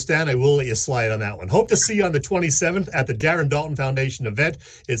perfectly understand. I will let you slide on that one. Hope to see you on the 27th at the Darren Dalton Foundation event.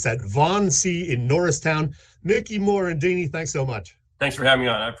 It's at Von C in Norristown. Mike Morandini, thanks so much. Thanks for having me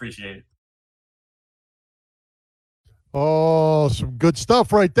on. I appreciate it. Oh, some good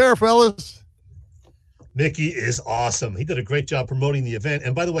stuff right there, fellas. Mickey is awesome. He did a great job promoting the event.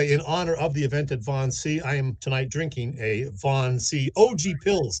 And by the way, in honor of the event at Von C, I am tonight drinking a Von C OG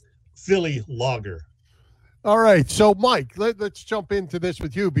Pills Philly Lager. All right. So, Mike, let's jump into this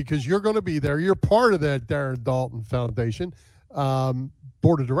with you, because you're going to be there. You're part of that Darren Dalton Foundation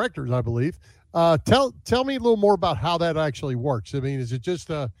board of directors, I believe. Tell me a little more about how that actually works. I mean, is it just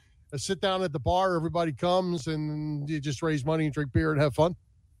a sit down at the bar, everybody comes, and you just raise money and drink beer and have fun?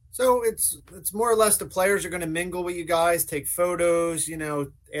 So it's more or less the players are going to mingle with you guys, take photos, you know,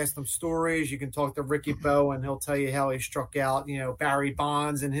 ask them stories. You can talk to Ricky Bowe, and he'll tell you how he struck out, you know, Barry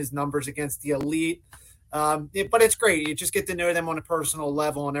Bonds and his numbers against the elite. But it's great. You just get to know them on a personal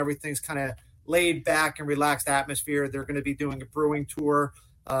level, and everything's kind of laid back and relaxed atmosphere. They're going to be doing a brewing tour.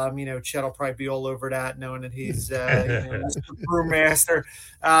 You know, Chet will probably be all over that, knowing that he's he's a brewmaster.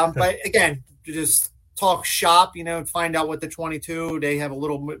 But again, just talk shop, you know, find out what the 22, they have a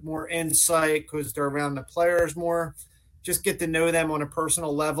little bit more insight because they're around the players more. Just get to know them on a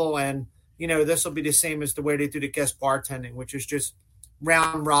personal level. And, you know, this will be the same as the way they do the guest bartending, which is just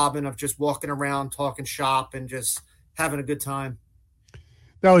round robin of just walking around, talking shop, and just having a good time.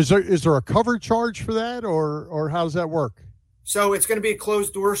 Now, is there a cover charge for that, or how does that work? So it's going to be a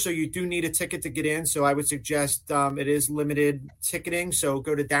closed door, so you do need a ticket to get in. So I would suggest it is limited ticketing. So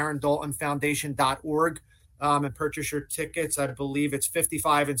go to DarrenDaltonFoundation.org and purchase your tickets. I believe it's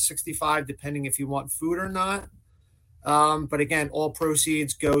 $55 and $65, depending if you want food or not. But again, all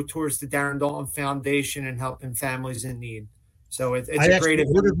proceeds go towards the Darren Dalton Foundation and helping families in need. So it's a great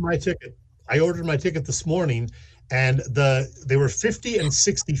event. I ordered my ticket this morning, and they were $50 and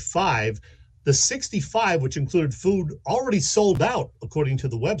 $65. The 65, which included food, already sold out according to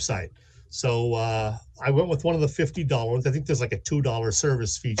the website. So I went with one of the $50. I think there's like a $2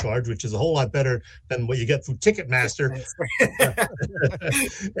 service fee charge, which is a whole lot better than what you get through Ticketmaster.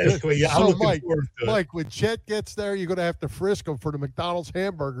 Anyway, yeah, so Mike, when Chet gets there, you're going to have to frisk him for the McDonald's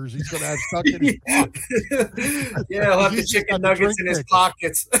hamburgers he's going to have stuck in his pocket. Yeah, he'll have the chicken nuggets in his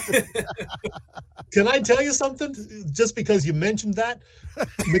pockets. Can I tell you something? Just because you mentioned that,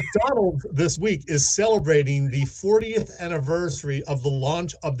 McDonald's this week is celebrating the 40th anniversary of the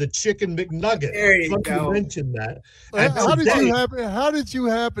launch of the Chicken McNugget. There you go. You mentioned that. How did you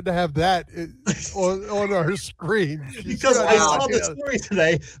happen to have that on our screen? Because I saw the story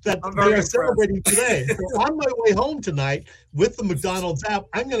today that they are celebrating today. So on my way home tonight with the McDonald's app,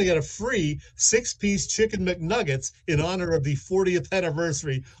 I'm going to get a free 6-piece Chicken McNuggets in honor of the 40th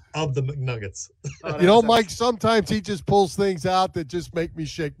anniversary of the McNuggets. You know, Mike, sometimes he just pulls things out that just make me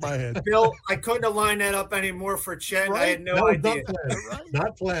shake my head. Bill, I couldn't have lined that up anymore for Chet. Right? I had no idea.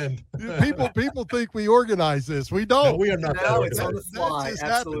 Not planned. People think we organize this. We don't. No, we are not. No, it's on the fly.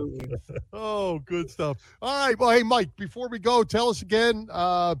 Absolutely. Oh, good stuff. All right. Well, hey, Mike, before we go, tell us again,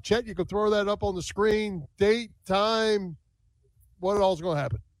 Chet, you can throw that up on the screen. Date, time, what all's going to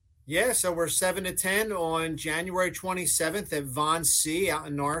happen? Yeah, so we're 7 to 10 on January 27th at Von C out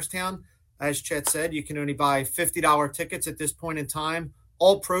in Norristown. As Chet said, you can only buy $50 tickets at this point in time.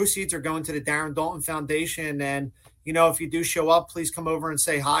 All proceeds are going to the Darren Dalton Foundation. And, you know, if you do show up, please come over and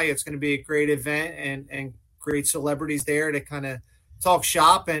say hi. It's going to be a great event and great celebrities there to kind of talk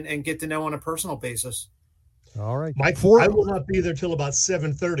shop and get to know on a personal basis. All right. Mike, I will not be there till about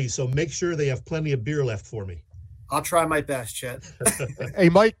 7:30, so make sure they have plenty of beer left for me. I'll try my best, Chet. Hey,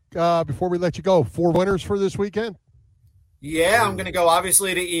 Mike, before we let you go, 4 winners for this weekend? Yeah, I'm going to go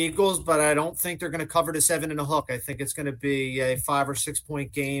obviously to Eagles, but I don't think they're going to cover the 7 and a hook. I think it's going to be a 5 or 6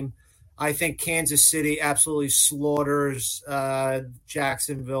 point game. I think Kansas City absolutely slaughters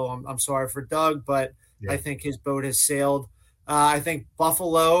Jacksonville. I'm sorry for Doug, but yeah. I think his boat has sailed. I think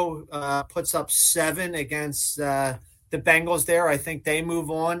Buffalo puts up 7 against the Bengals there. I think they move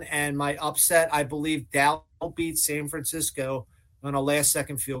on. And my upset, I believe Dallas beat San Francisco on a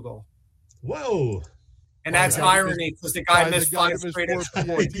last-second field goal. Whoa. And that's irony because the guy missed 5 straight.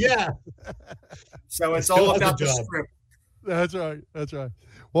 Yeah. So it's all about the script. That's right. That's right.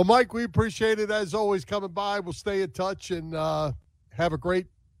 Well, Mike, we appreciate it as always coming by. We'll stay in touch and have a great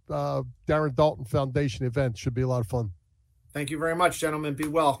Darren Dalton Foundation event. Should be a lot of fun. Thank you very much, gentlemen. Be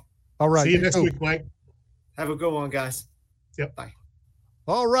well. All right. See you next week, Mike. Have a good one, guys. Yep. Bye.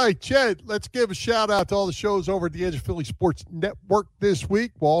 All right, Chet, let's give a shout-out to all the shows over at the Edge of Philly Sports Network this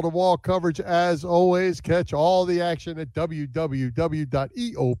week. Wall-to-wall coverage, as always. Catch all the action at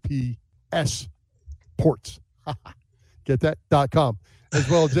www.eopsports. Get that.com. As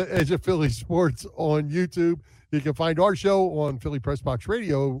well as Edge of Philly Sports on YouTube. You can find our show on Philly Pressbox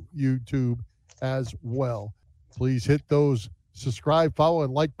Radio YouTube as well. Please hit those subscribe, follow,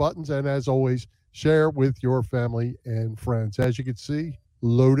 and like buttons. And as always, share with your family and friends. As you can see,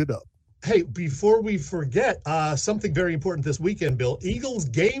 loaded up. Hey, before we forget, something very important this weekend, Bill. Eagles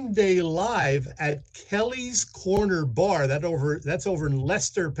Game Day Live at Kelly's Corner Bar. That's over in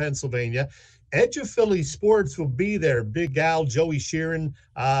Leicester, Pennsylvania. Edge of Philly Sports will be there. Big Al, Joey Sheeran,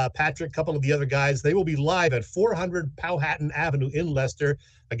 Patrick, a couple of the other guys. They will be live at 400 Powhatan Avenue in Leicester.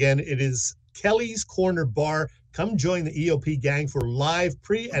 Again, it is Kelly's Corner Bar. Come join the EOP gang for live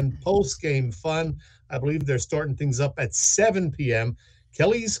pre- and post-game fun. I believe they're starting things up at 7 p.m.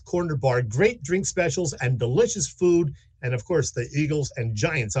 Kelly's Corner Bar, great drink specials and delicious food. And, of course, the Eagles and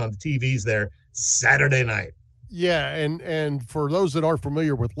Giants on the TVs there Saturday night. Yeah, and for those that aren't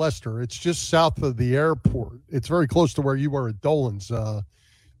familiar with Leicester, it's just south of the airport. It's very close to where you were at Dolan's,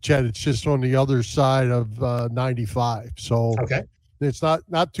 Chet. It's just on the other side of 95. So okay, it's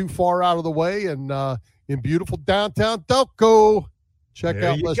not too far out of the way. And in beautiful downtown Delco, check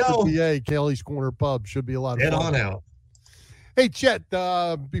there out Leicester, go. PA, Kelly's Corner Pub. Should be a lot of Get fun. on out. Hey, Chet,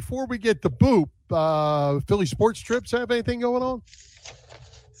 before we get to Boop, Philly Sports Trips have anything going on?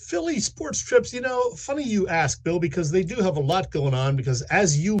 Philly Sports Trips, funny you ask, Bill, because they do have a lot going on because,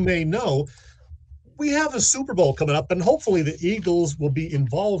 as you may know, we have a Super Bowl coming up, and hopefully the Eagles will be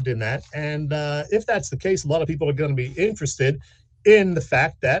involved in that. And if that's the case, a lot of people are going to be interested in the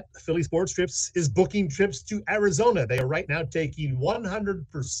fact that Philly Sports Trips is booking trips to Arizona. They are right now taking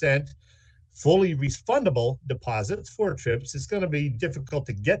 100% fully refundable deposits for trips. It's going to be difficult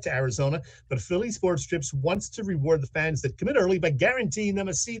to get to Arizona, but Philly Sports Trips wants to reward the fans that commit early by guaranteeing them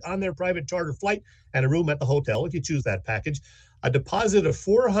a seat on their private charter flight and a room at the hotel if you choose that package. A deposit of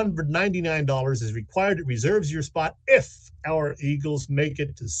 $499 is required. It reserves your spot if our Eagles make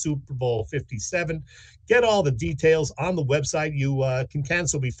it to Super Bowl 57. Get all the details on the website. You can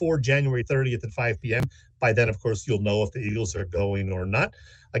cancel before January 30th at 5 p.m. By then, of course, you'll know if the Eagles are going or not.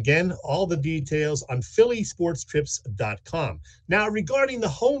 Again, all the details on phillysportstrips.com. Now, regarding the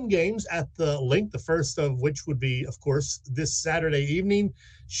home games at the link, the first of which would be, of course, this Saturday evening,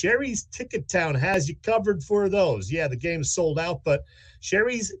 Sherry's Ticket Town has you covered for those. Yeah, the game's sold out, but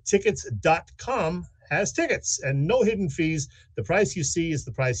sherrystickets.com has tickets and no hidden fees. The price you see is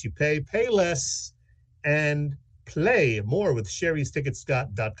the price you pay. Pay less and play more with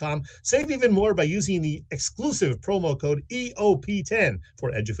sherrystickets.com. Save even more by using the exclusive promo code EOP10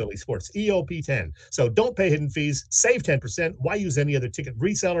 for Edge of Philly Sports, EOP10. So don't pay hidden fees, save 10%. Why use any other ticket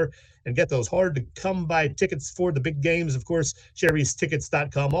reseller and get those hard-to-come-by tickets for the big games? Of course,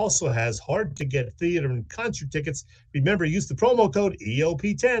 sherrystickets.com also has hard-to-get theater and concert tickets. Remember, use the promo code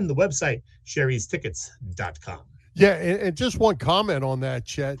EOP10, the website, sherrystickets.com. Yeah, and just one comment on that,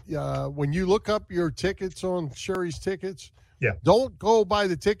 Chet. When you look up your tickets on Sherry's Tickets, don't go by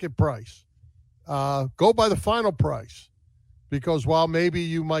the ticket price. Go by the final price. Because while maybe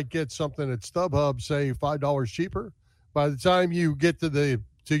you might get something at StubHub, say $5 cheaper, by the time you get to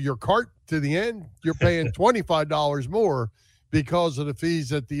your cart to the end, you're paying $25 more because of the fees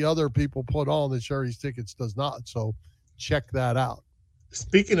that the other people put on that Sherry's Tickets does not. So check that out.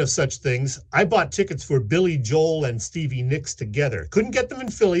 Speaking of such things, I bought tickets for Billy Joel and Stevie Nicks together. Couldn't get them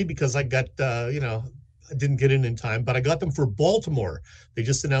in Philly because I got, I didn't get in time, but I got them for Baltimore. They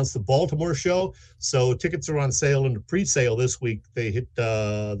just announced the Baltimore show. So tickets are on sale in the pre-sale this week. They hit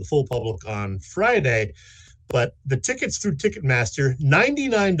the full public on Friday. But the tickets through Ticketmaster,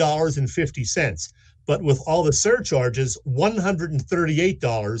 $99.50. But with all the surcharges,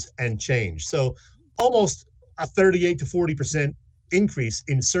 $138 and change. So almost a 38 to 40% increase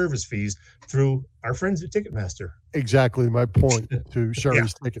in service fees through our friends at Ticketmaster. Exactly my point to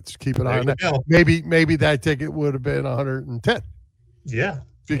Sherry's Tickets. Keep an eye on that. Go. Maybe that ticket would have been $110. Yeah.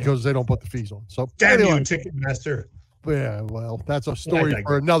 Because they don't put the fees on. So damn anyway, you, Ticketmaster. Yeah, well, that's a story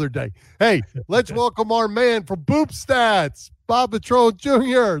for another day. Hey, let's welcome our man from Boop Stats, Bob Patron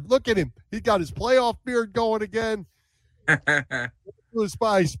Jr. Look at him. He's got his playoff beard going again.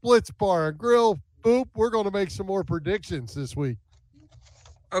 By Splits Bar and Grill. Boop, we're going to make some more predictions this week.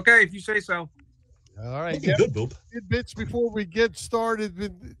 Okay, if you say so. All right. Looking good, Boop. Bits before we get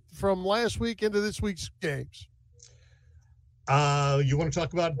started from last week into this week's games. You want to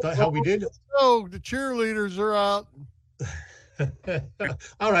talk about how we did? Oh, the cheerleaders are out.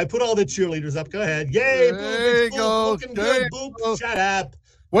 All right, put all the cheerleaders up. Go ahead. Yay, there you go. Looking good, Boop. Shut up.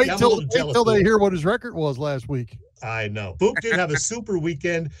 Wait till they hear what his record was last week. I know. Boop did have a super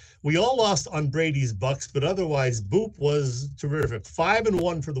weekend. We all lost on Brady's Bucks, but otherwise, Boop was terrific.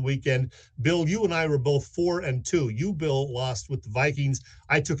 5-1 for the weekend. Bill, you and I were both 4-2. You, Bill, lost with the Vikings.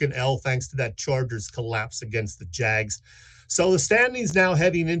 I took an L thanks to that Chargers collapse against the Jags. So the standings now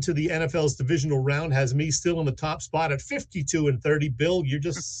heading into the NFL's divisional round has me still in the top spot at 52-30. Bill, you're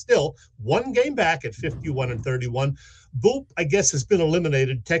just still one game back at 51-31. Boop, I guess, has been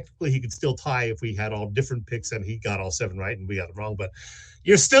eliminated. Technically, he could still tie if we had all different picks and he got all 7 right and we got it wrong. But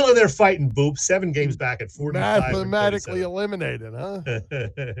you're still in there fighting, Boop. 7 games back at 45. Mathematically eliminated, huh?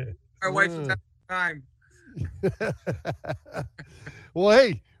 I wasted time. Well,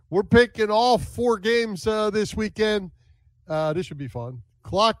 hey, we're picking all 4 games this weekend. This should be fun.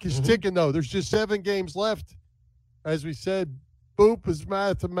 Clock is ticking, though. There's just 7 games left. As we said, Boop is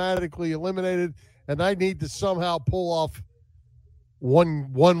mathematically eliminated, and I need to somehow pull off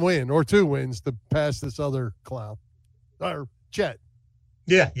one win or 2 wins to pass this other clown. Or Chet.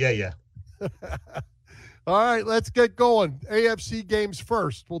 Yeah. All right, let's get going. AFC games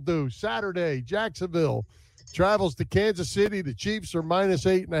first. We'll do Saturday. Jacksonville travels to Kansas City. The Chiefs are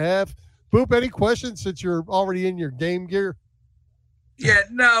 -8.5. Boop, any questions since you're already in your game gear? Yeah,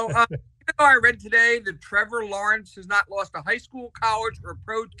 no. I read today that Trevor Lawrence has not lost a high school, college, or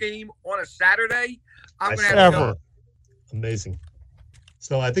pro game on a Saturday. I'm going to have to go. Amazing.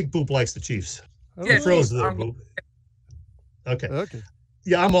 So I think Boop likes the Chiefs. Yeah, he froze there, Boop. Okay.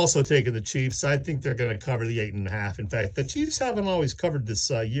 Yeah, I'm also taking the Chiefs. I think they're going to cover the 8.5. In fact, the Chiefs haven't always covered this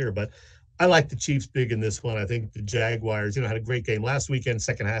year, but I like the Chiefs big in this one. I think the Jaguars, had a great game last weekend,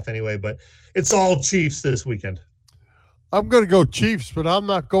 second half anyway, but it's all Chiefs this weekend. I'm going to go Chiefs, but I'm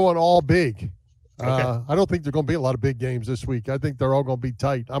not going all big. Okay. I don't think there are going to be a lot of big games this week. I think they're all going to be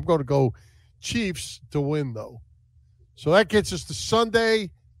tight. I'm going to go Chiefs to win, though. So that gets us to Sunday.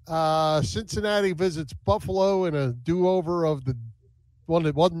 Cincinnati visits Buffalo in a do-over of the one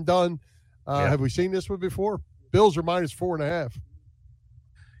that wasn't done. Have we seen this one before? Bills are -4.5.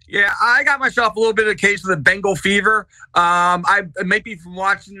 Yeah, I got myself a little bit of a case of the Bengal fever. I maybe from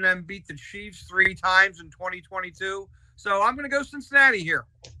watching them beat the Chiefs 3 times in 2022. So I'm going to go Cincinnati here.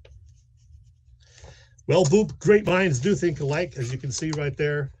 Well, Boop, great minds do think alike, as you can see right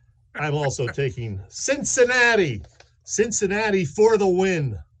there. I'm also taking Cincinnati. Cincinnati for the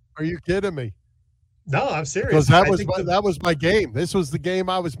win. Are you kidding me? No, I'm serious. Because that was my game. This was the game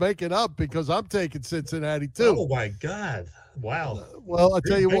I was making up because I'm taking Cincinnati too. Oh, my God. Wow. Well, I'll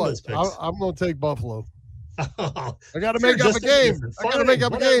tell you what. I'm going to take Buffalo. I got to make up a game. I got to make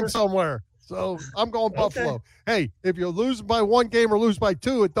up a game somewhere. So I'm going Buffalo. Okay. Hey, if you lose by 1 game or lose by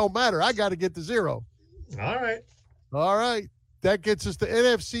 2, it don't matter. I got to get to 0. All right. That gets us to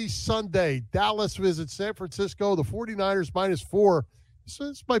NFC Sunday. Dallas visits San Francisco. The 49ers -4. So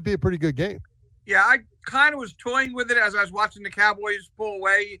this might be a pretty good game. Yeah, I kind of was toying with it as I was watching the Cowboys pull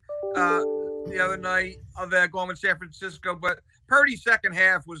away the other night of going with San Francisco. But Purdy's second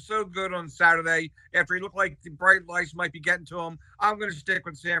half was so good on Saturday after he looked like the bright lights might be getting to him. I'm going to stick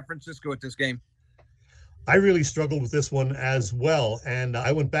with San Francisco at this game. I really struggled with this one as well, and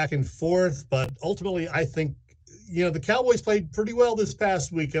I went back and forth, but ultimately I think, the Cowboys played pretty well this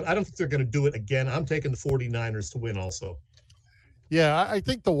past weekend. I don't think they're going to do it again. I'm taking the 49ers to win also. Yeah, I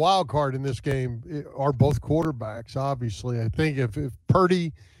think the wild card in this game are both quarterbacks, obviously. I think if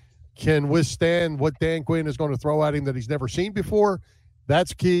Purdy can withstand what Dan Quinn is going to throw at him that he's never seen before,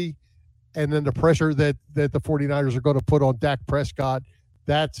 that's key. And then the pressure that the 49ers are going to put on Dak Prescott,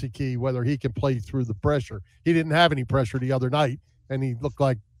 that's the key, whether he can play through the pressure. He didn't have any pressure the other night, and he looked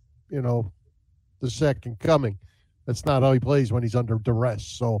like, the second coming. That's not how he plays when he's under duress.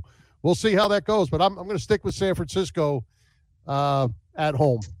 So we'll see how that goes. But I'm going to stick with San Francisco at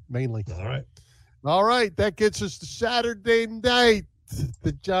home, mainly. All right. That gets us to Saturday night.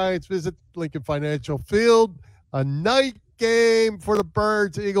 The Giants visit Lincoln Financial Field. A night game for the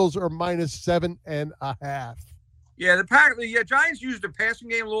Birds. Eagles are -7.5. Yeah, the Giants used the passing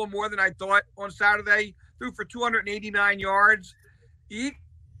game a little more than I thought on Saturday. Threw for 289 yards. The Eagles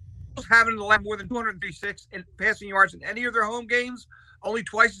haven't allowed more than 236 in passing yards in any of their home games. Only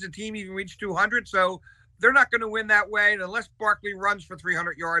twice as a team even reached 200. So they're not going to win that way. And unless Barkley runs for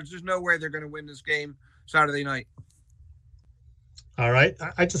 300 yards, there's no way they're going to win this game Saturday night. All right.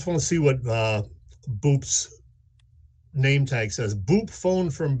 I just want to see what Boop's name tag says Boop phone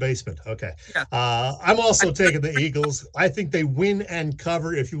from basement. Okay. Yeah. I'm also taking the Eagles. I think they win and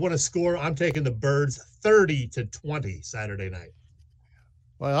cover. If you want to score, I'm taking the Birds 30-20 Saturday night.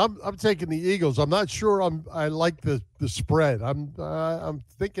 Well, I'm taking the Eagles. I'm not sure I like the spread. I'm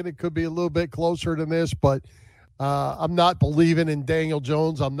thinking it could be a little bit closer than this, but I'm not believing in Daniel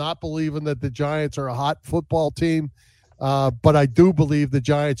Jones. I'm not believing that the Giants are a hot football team, but I do believe the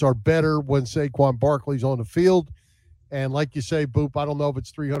Giants are better when Saquon Barkley's on the field. And like you say, Boop, I don't know if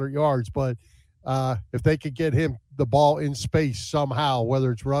it's 300 yards, but if they could get him the ball in space somehow,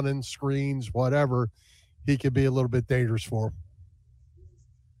 whether it's running, screens, whatever, he could be a little bit dangerous for him.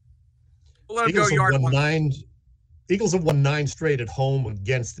 Let him go yard one. Eagles have won 9 straight at home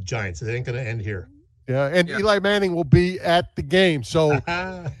against the Giants. It ain't going to end here. Yeah, and Eli Manning will be at the game. So,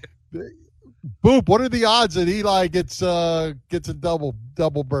 Boop, what are the odds that Eli gets a double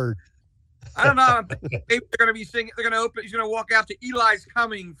bird? I don't know. Maybe they're going to be singing. They're going to open. He's going to walk out to Eli's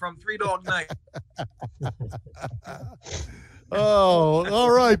Coming from Three Dog Night. Oh,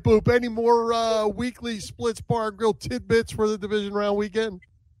 all right, Boop. Any more weekly Splits Bar and Grill tidbits for the division round weekend?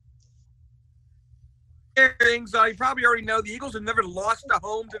 Things you probably already know. The Eagles have never lost a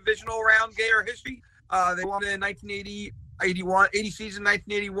home divisional round game or history. They won in 1980, 81, 80 season,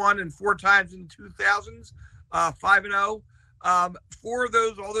 1981, and 4 times in 2000s, 5-0. 4 of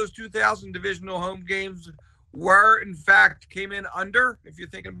those, all those 2000 divisional home games were, in fact, came in under, if you're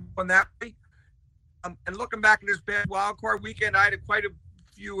thinking on that way. And looking back at this past wild card weekend, I had quite a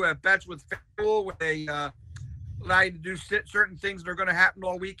few bets with FanDuel where they allow you to do certain things that are going to happen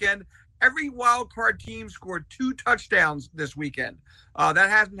all weekend. Every wild card team scored 2 touchdowns this weekend. That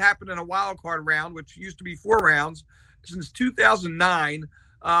hasn't happened in a wild card round, which used to be 4 rounds, since 2009.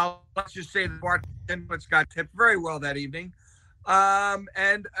 Let's just say the Bartenders got tipped very well that evening.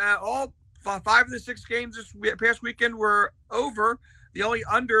 And all 5 of the 6 games this past weekend were over. The only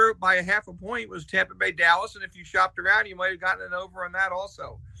under by a half a point was Tampa Bay Dallas, and if you shopped around, you might have gotten an over on that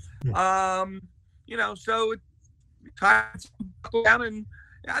also. So it's down, and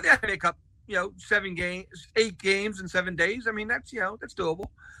they have to make up 8 games in 7 days. I mean, that's doable.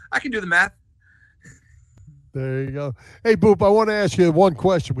 I can do the math. There you go. Hey, Boop, I want to ask you one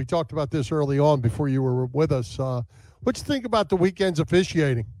question. We talked about this early on before you were with us. What do you think about the weekend's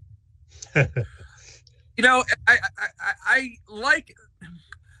officiating? I like.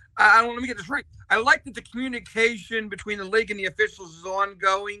 Let me get this right. I like that the communication between the league and the officials is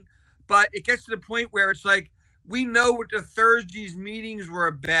ongoing, but it gets to the point where it's like we know what the Thursday's meetings were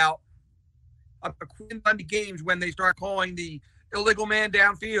about. On the games when they start calling the illegal man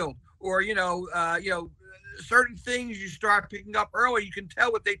downfield, or certain things you start picking up early. You can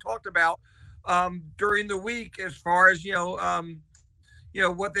tell what they talked about during the week as far as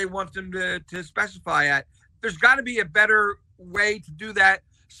what they want them to specify at. There's got to be a better way to do that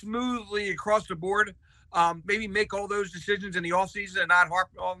smoothly across the board. Maybe make all those decisions in the offseason and not harp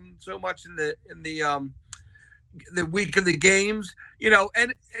on so much in the week of the games.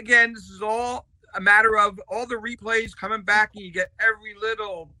 And again, this is all a matter of all the replays coming back, and you get every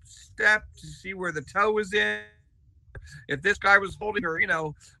little step to see where the toe is in, if this guy was holding or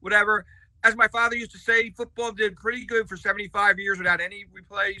whatever. As my father used to say, football did pretty good for 75 years without any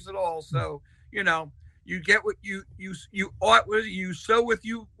replays at all. So you get what you ought. You sow with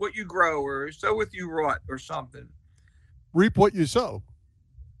you what you grow, or sow with you rot, or something. Reap what you sow.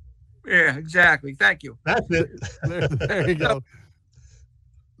 Yeah, exactly. Thank you. That's it. There you go.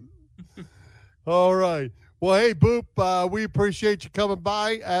 All right. Well, hey, Boop, we appreciate you coming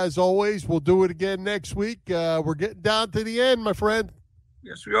by. As always, we'll do it again next week. We're getting down to the end, my friend.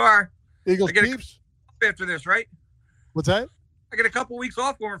 Yes, we are. Eagles Chiefs? After this, right? What's that? I get a couple weeks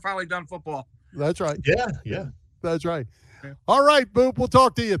off when we're finally done football. That's right. Yeah. That's right. Yeah. All right, Boop, we'll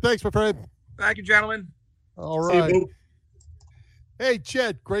talk to you. Thanks, my friend. Thank you, gentlemen. All right. See you, Boop. Hey,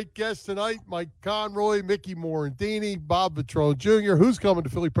 Chet, great guest tonight. Mike Conroy, Mickey Morandini, Bob Vitrone Jr. Who's coming to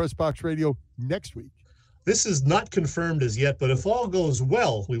Philly Pressbox Radio next week? This is not confirmed as yet, but if all goes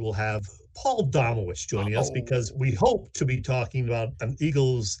well, we will have Paul Domowitch joining us, because we hope to be talking about an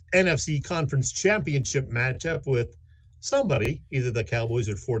Eagles NFC Conference Championship matchup with somebody, either the Cowboys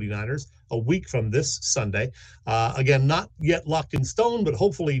or 49ers, a week from this Sunday. Again, not yet locked in stone, but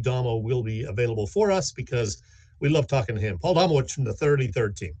hopefully Domo will be available for us, because we love talking to him. Paul Domowitch from the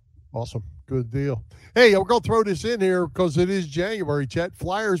 33rd team. Awesome. Good deal. Hey, we're going to throw this in here because it is January, Chet.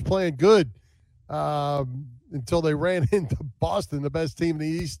 Flyers playing good until they ran into Boston, the best team in the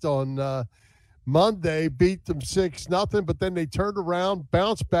East, on Monday, beat them 6-0, but then they turned around,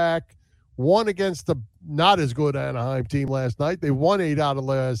 bounced back, won against the not as good Anaheim team last night. They won 8 out of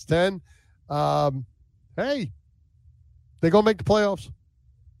the last 10. Hey, They going to make the playoffs?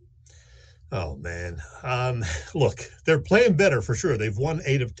 Oh, man. Look, they're playing better for sure. They've won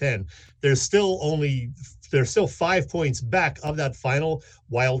 8 of 10. They're still 5 points back of that final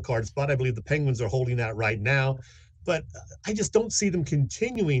wild card spot. I believe the Penguins are holding that right now. But I just don't see them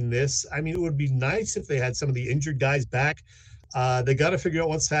continuing this. I mean, it would be nice if they had some of the injured guys back. They got to figure out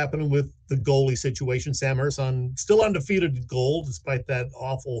what's happening with the goalie situation. Sam Ersson still undefeated goal despite that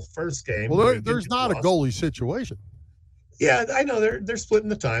awful first game. Well, there's not a goalie situation. Yeah, I know they're splitting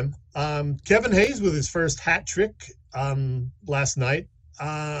the time. Kevin Hayes with his first hat trick last night.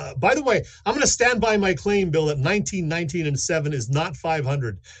 By the way, I'm going to stand by my claim, Bill, that 19-19-7 is not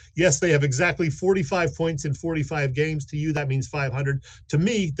 500. Yes, they have exactly 45 points in 45 games. To you, that means 500. To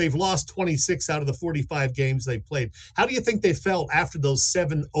me, they've lost 26 out of the 45 games they've played. How do you think they felt after those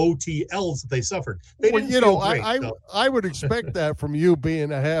 7 OTLs that they suffered? They didn't feel great, I would expect that from you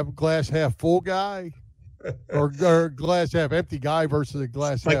being a glass half full guy. or glass half empty guy versus a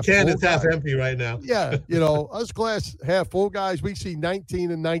glass half full guy. My can is half empty right now. Yeah, us glass half full guys, we see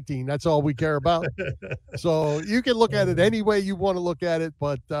 19 and 19. That's all we care about. So you can look at it any way you want to look at it,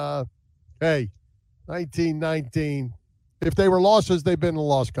 but hey, 19-19. If they were losses, they've been in the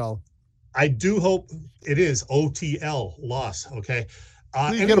loss column. I do hope it is OTL loss. Okay,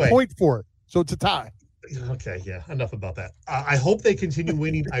 you get a point for it, so it's a tie. Okay, yeah, enough about that. I hope they continue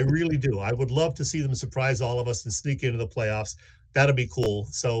winning. I really do. I would love to see them surprise all of us and sneak into the playoffs. That'd be cool.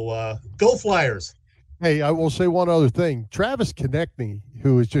 So go Flyers. Hey, I will say one other thing. Travis Konechny,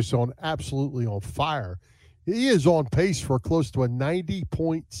 who is just absolutely on fire, he is on pace for close to a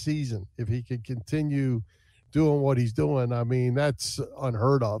 90-point season if he can continue doing what he's doing. I mean, that's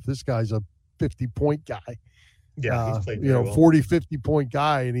unheard of. This guy's a 50-point guy. Yeah, he's played very well. 40, 50-point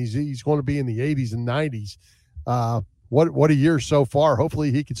guy, and he's going to be in the 80s and 90s. What a year so far.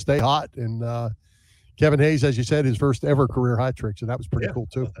 Hopefully he can stay hot. And Kevin Hayes, as you said, his first ever career hat trick, so that was pretty cool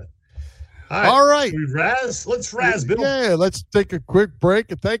too. All right. Let's razz, Bill. Yeah, let's take a quick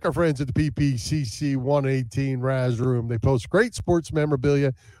break and thank our friends at the PPCC 118 Razz Room. They post great sports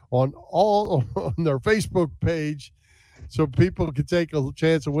memorabilia on their Facebook page, so people can take a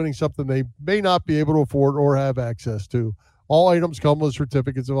chance of winning something they may not be able to afford or have access to. All items come with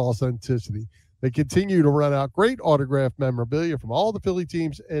certificates of authenticity. They continue to run out great autographed memorabilia from all the Philly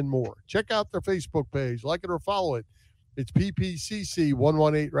teams and more. Check out their Facebook page, like it or follow it. It's PPCC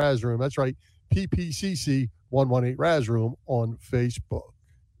 118 Razz Room. That's right, PPCC 118 Razz Room on Facebook.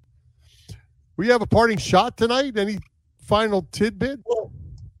 We have a parting shot tonight. Any final tidbit? Well,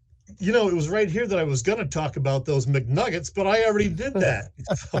 it was right here that I was going to talk about those McNuggets, but I already did that.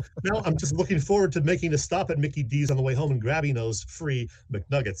 Now I'm just looking forward to making a stop at Mickey D's on the way home and grabbing those free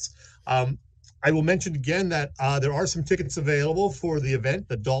McNuggets. I will mention again that there are some tickets available for the event,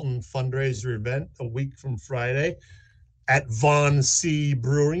 the Dalton fundraiser event, a week from Friday at Von C.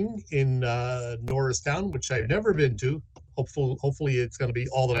 Brewing in Norristown, which I've never been to. Hopefully it's going to be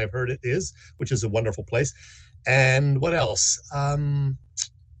all that I've heard it is, which is a wonderful place. And what else?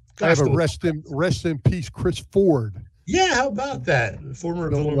 I have a rest in peace, Chris Ford. Yeah, how about that? Former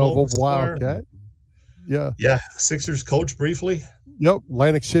Villanova Wildcat. Yeah, Sixers coach briefly. Yep,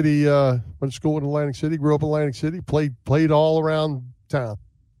 Atlantic City. Went to school in Atlantic City. Grew up in Atlantic City. Played all around town.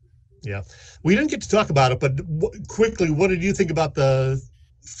 Yeah, we didn't get to talk about it, but quickly, what did you think about the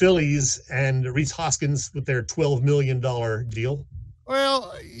Phillies and Reese Hoskins with their $12 million deal?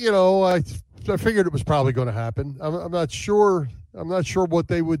 Well, I figured it was probably going to happen. I'm not sure. I'm not sure what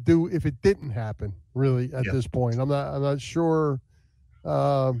they would do if it didn't happen. Really, at this point, I'm not sure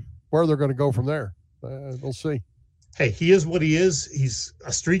where they're going to go from there. We'll see. Hey, he is what he is. He's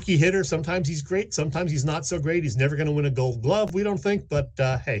a streaky hitter. Sometimes he's great. Sometimes he's not so great. He's never going to win a Gold Glove, we don't think. But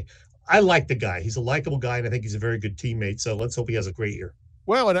hey, I like the guy. He's a likable guy, and I think he's a very good teammate. So let's hope he has a great year.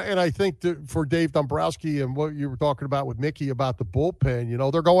 Well, and I think that for Dave Dombrowski and what you were talking about with Mickey about the bullpen,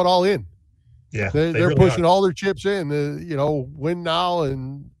 they're going all in. Yeah, they're really pushing all their chips in. Win now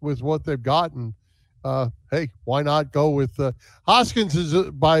and with what they've gotten. Hey, why not go with Hoskins? Is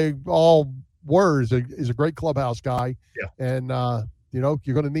by all words is a great clubhouse guy. Yeah, and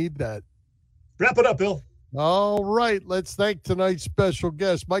you're going to need that. Wrap it up, Bill. All right, let's thank tonight's special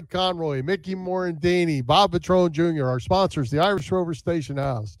guests, Mike Conroy, Mickey Morandini, Bob Petrone Jr., our sponsors, the Irish Rover Station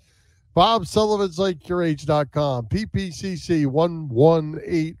House, Bob Sullivan's LakeYourAge.com, PPCC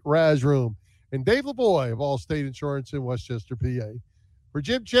 118 Razz Room, and Dave LeBoy of Allstate Insurance in Westchester, PA. For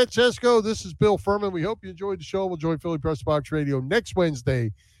Jim Chet Chesko, this is Bill Furman. We hope you enjoyed the show. We'll join Philly Press Box Radio next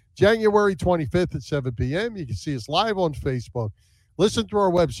Wednesday, January 25th at 7 p.m. You can see us live on Facebook. Listen to our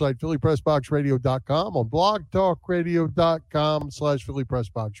website, phillypressboxradio.com, on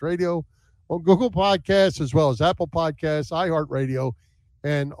blogtalkradio.com/phillypressboxradio, on Google Podcasts, as well as Apple Podcasts, iHeartRadio,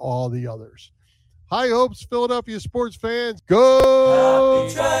 and all the others. High hopes, Philadelphia sports fans. Go!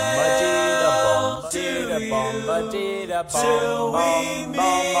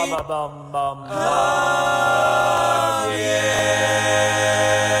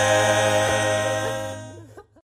 Yeah.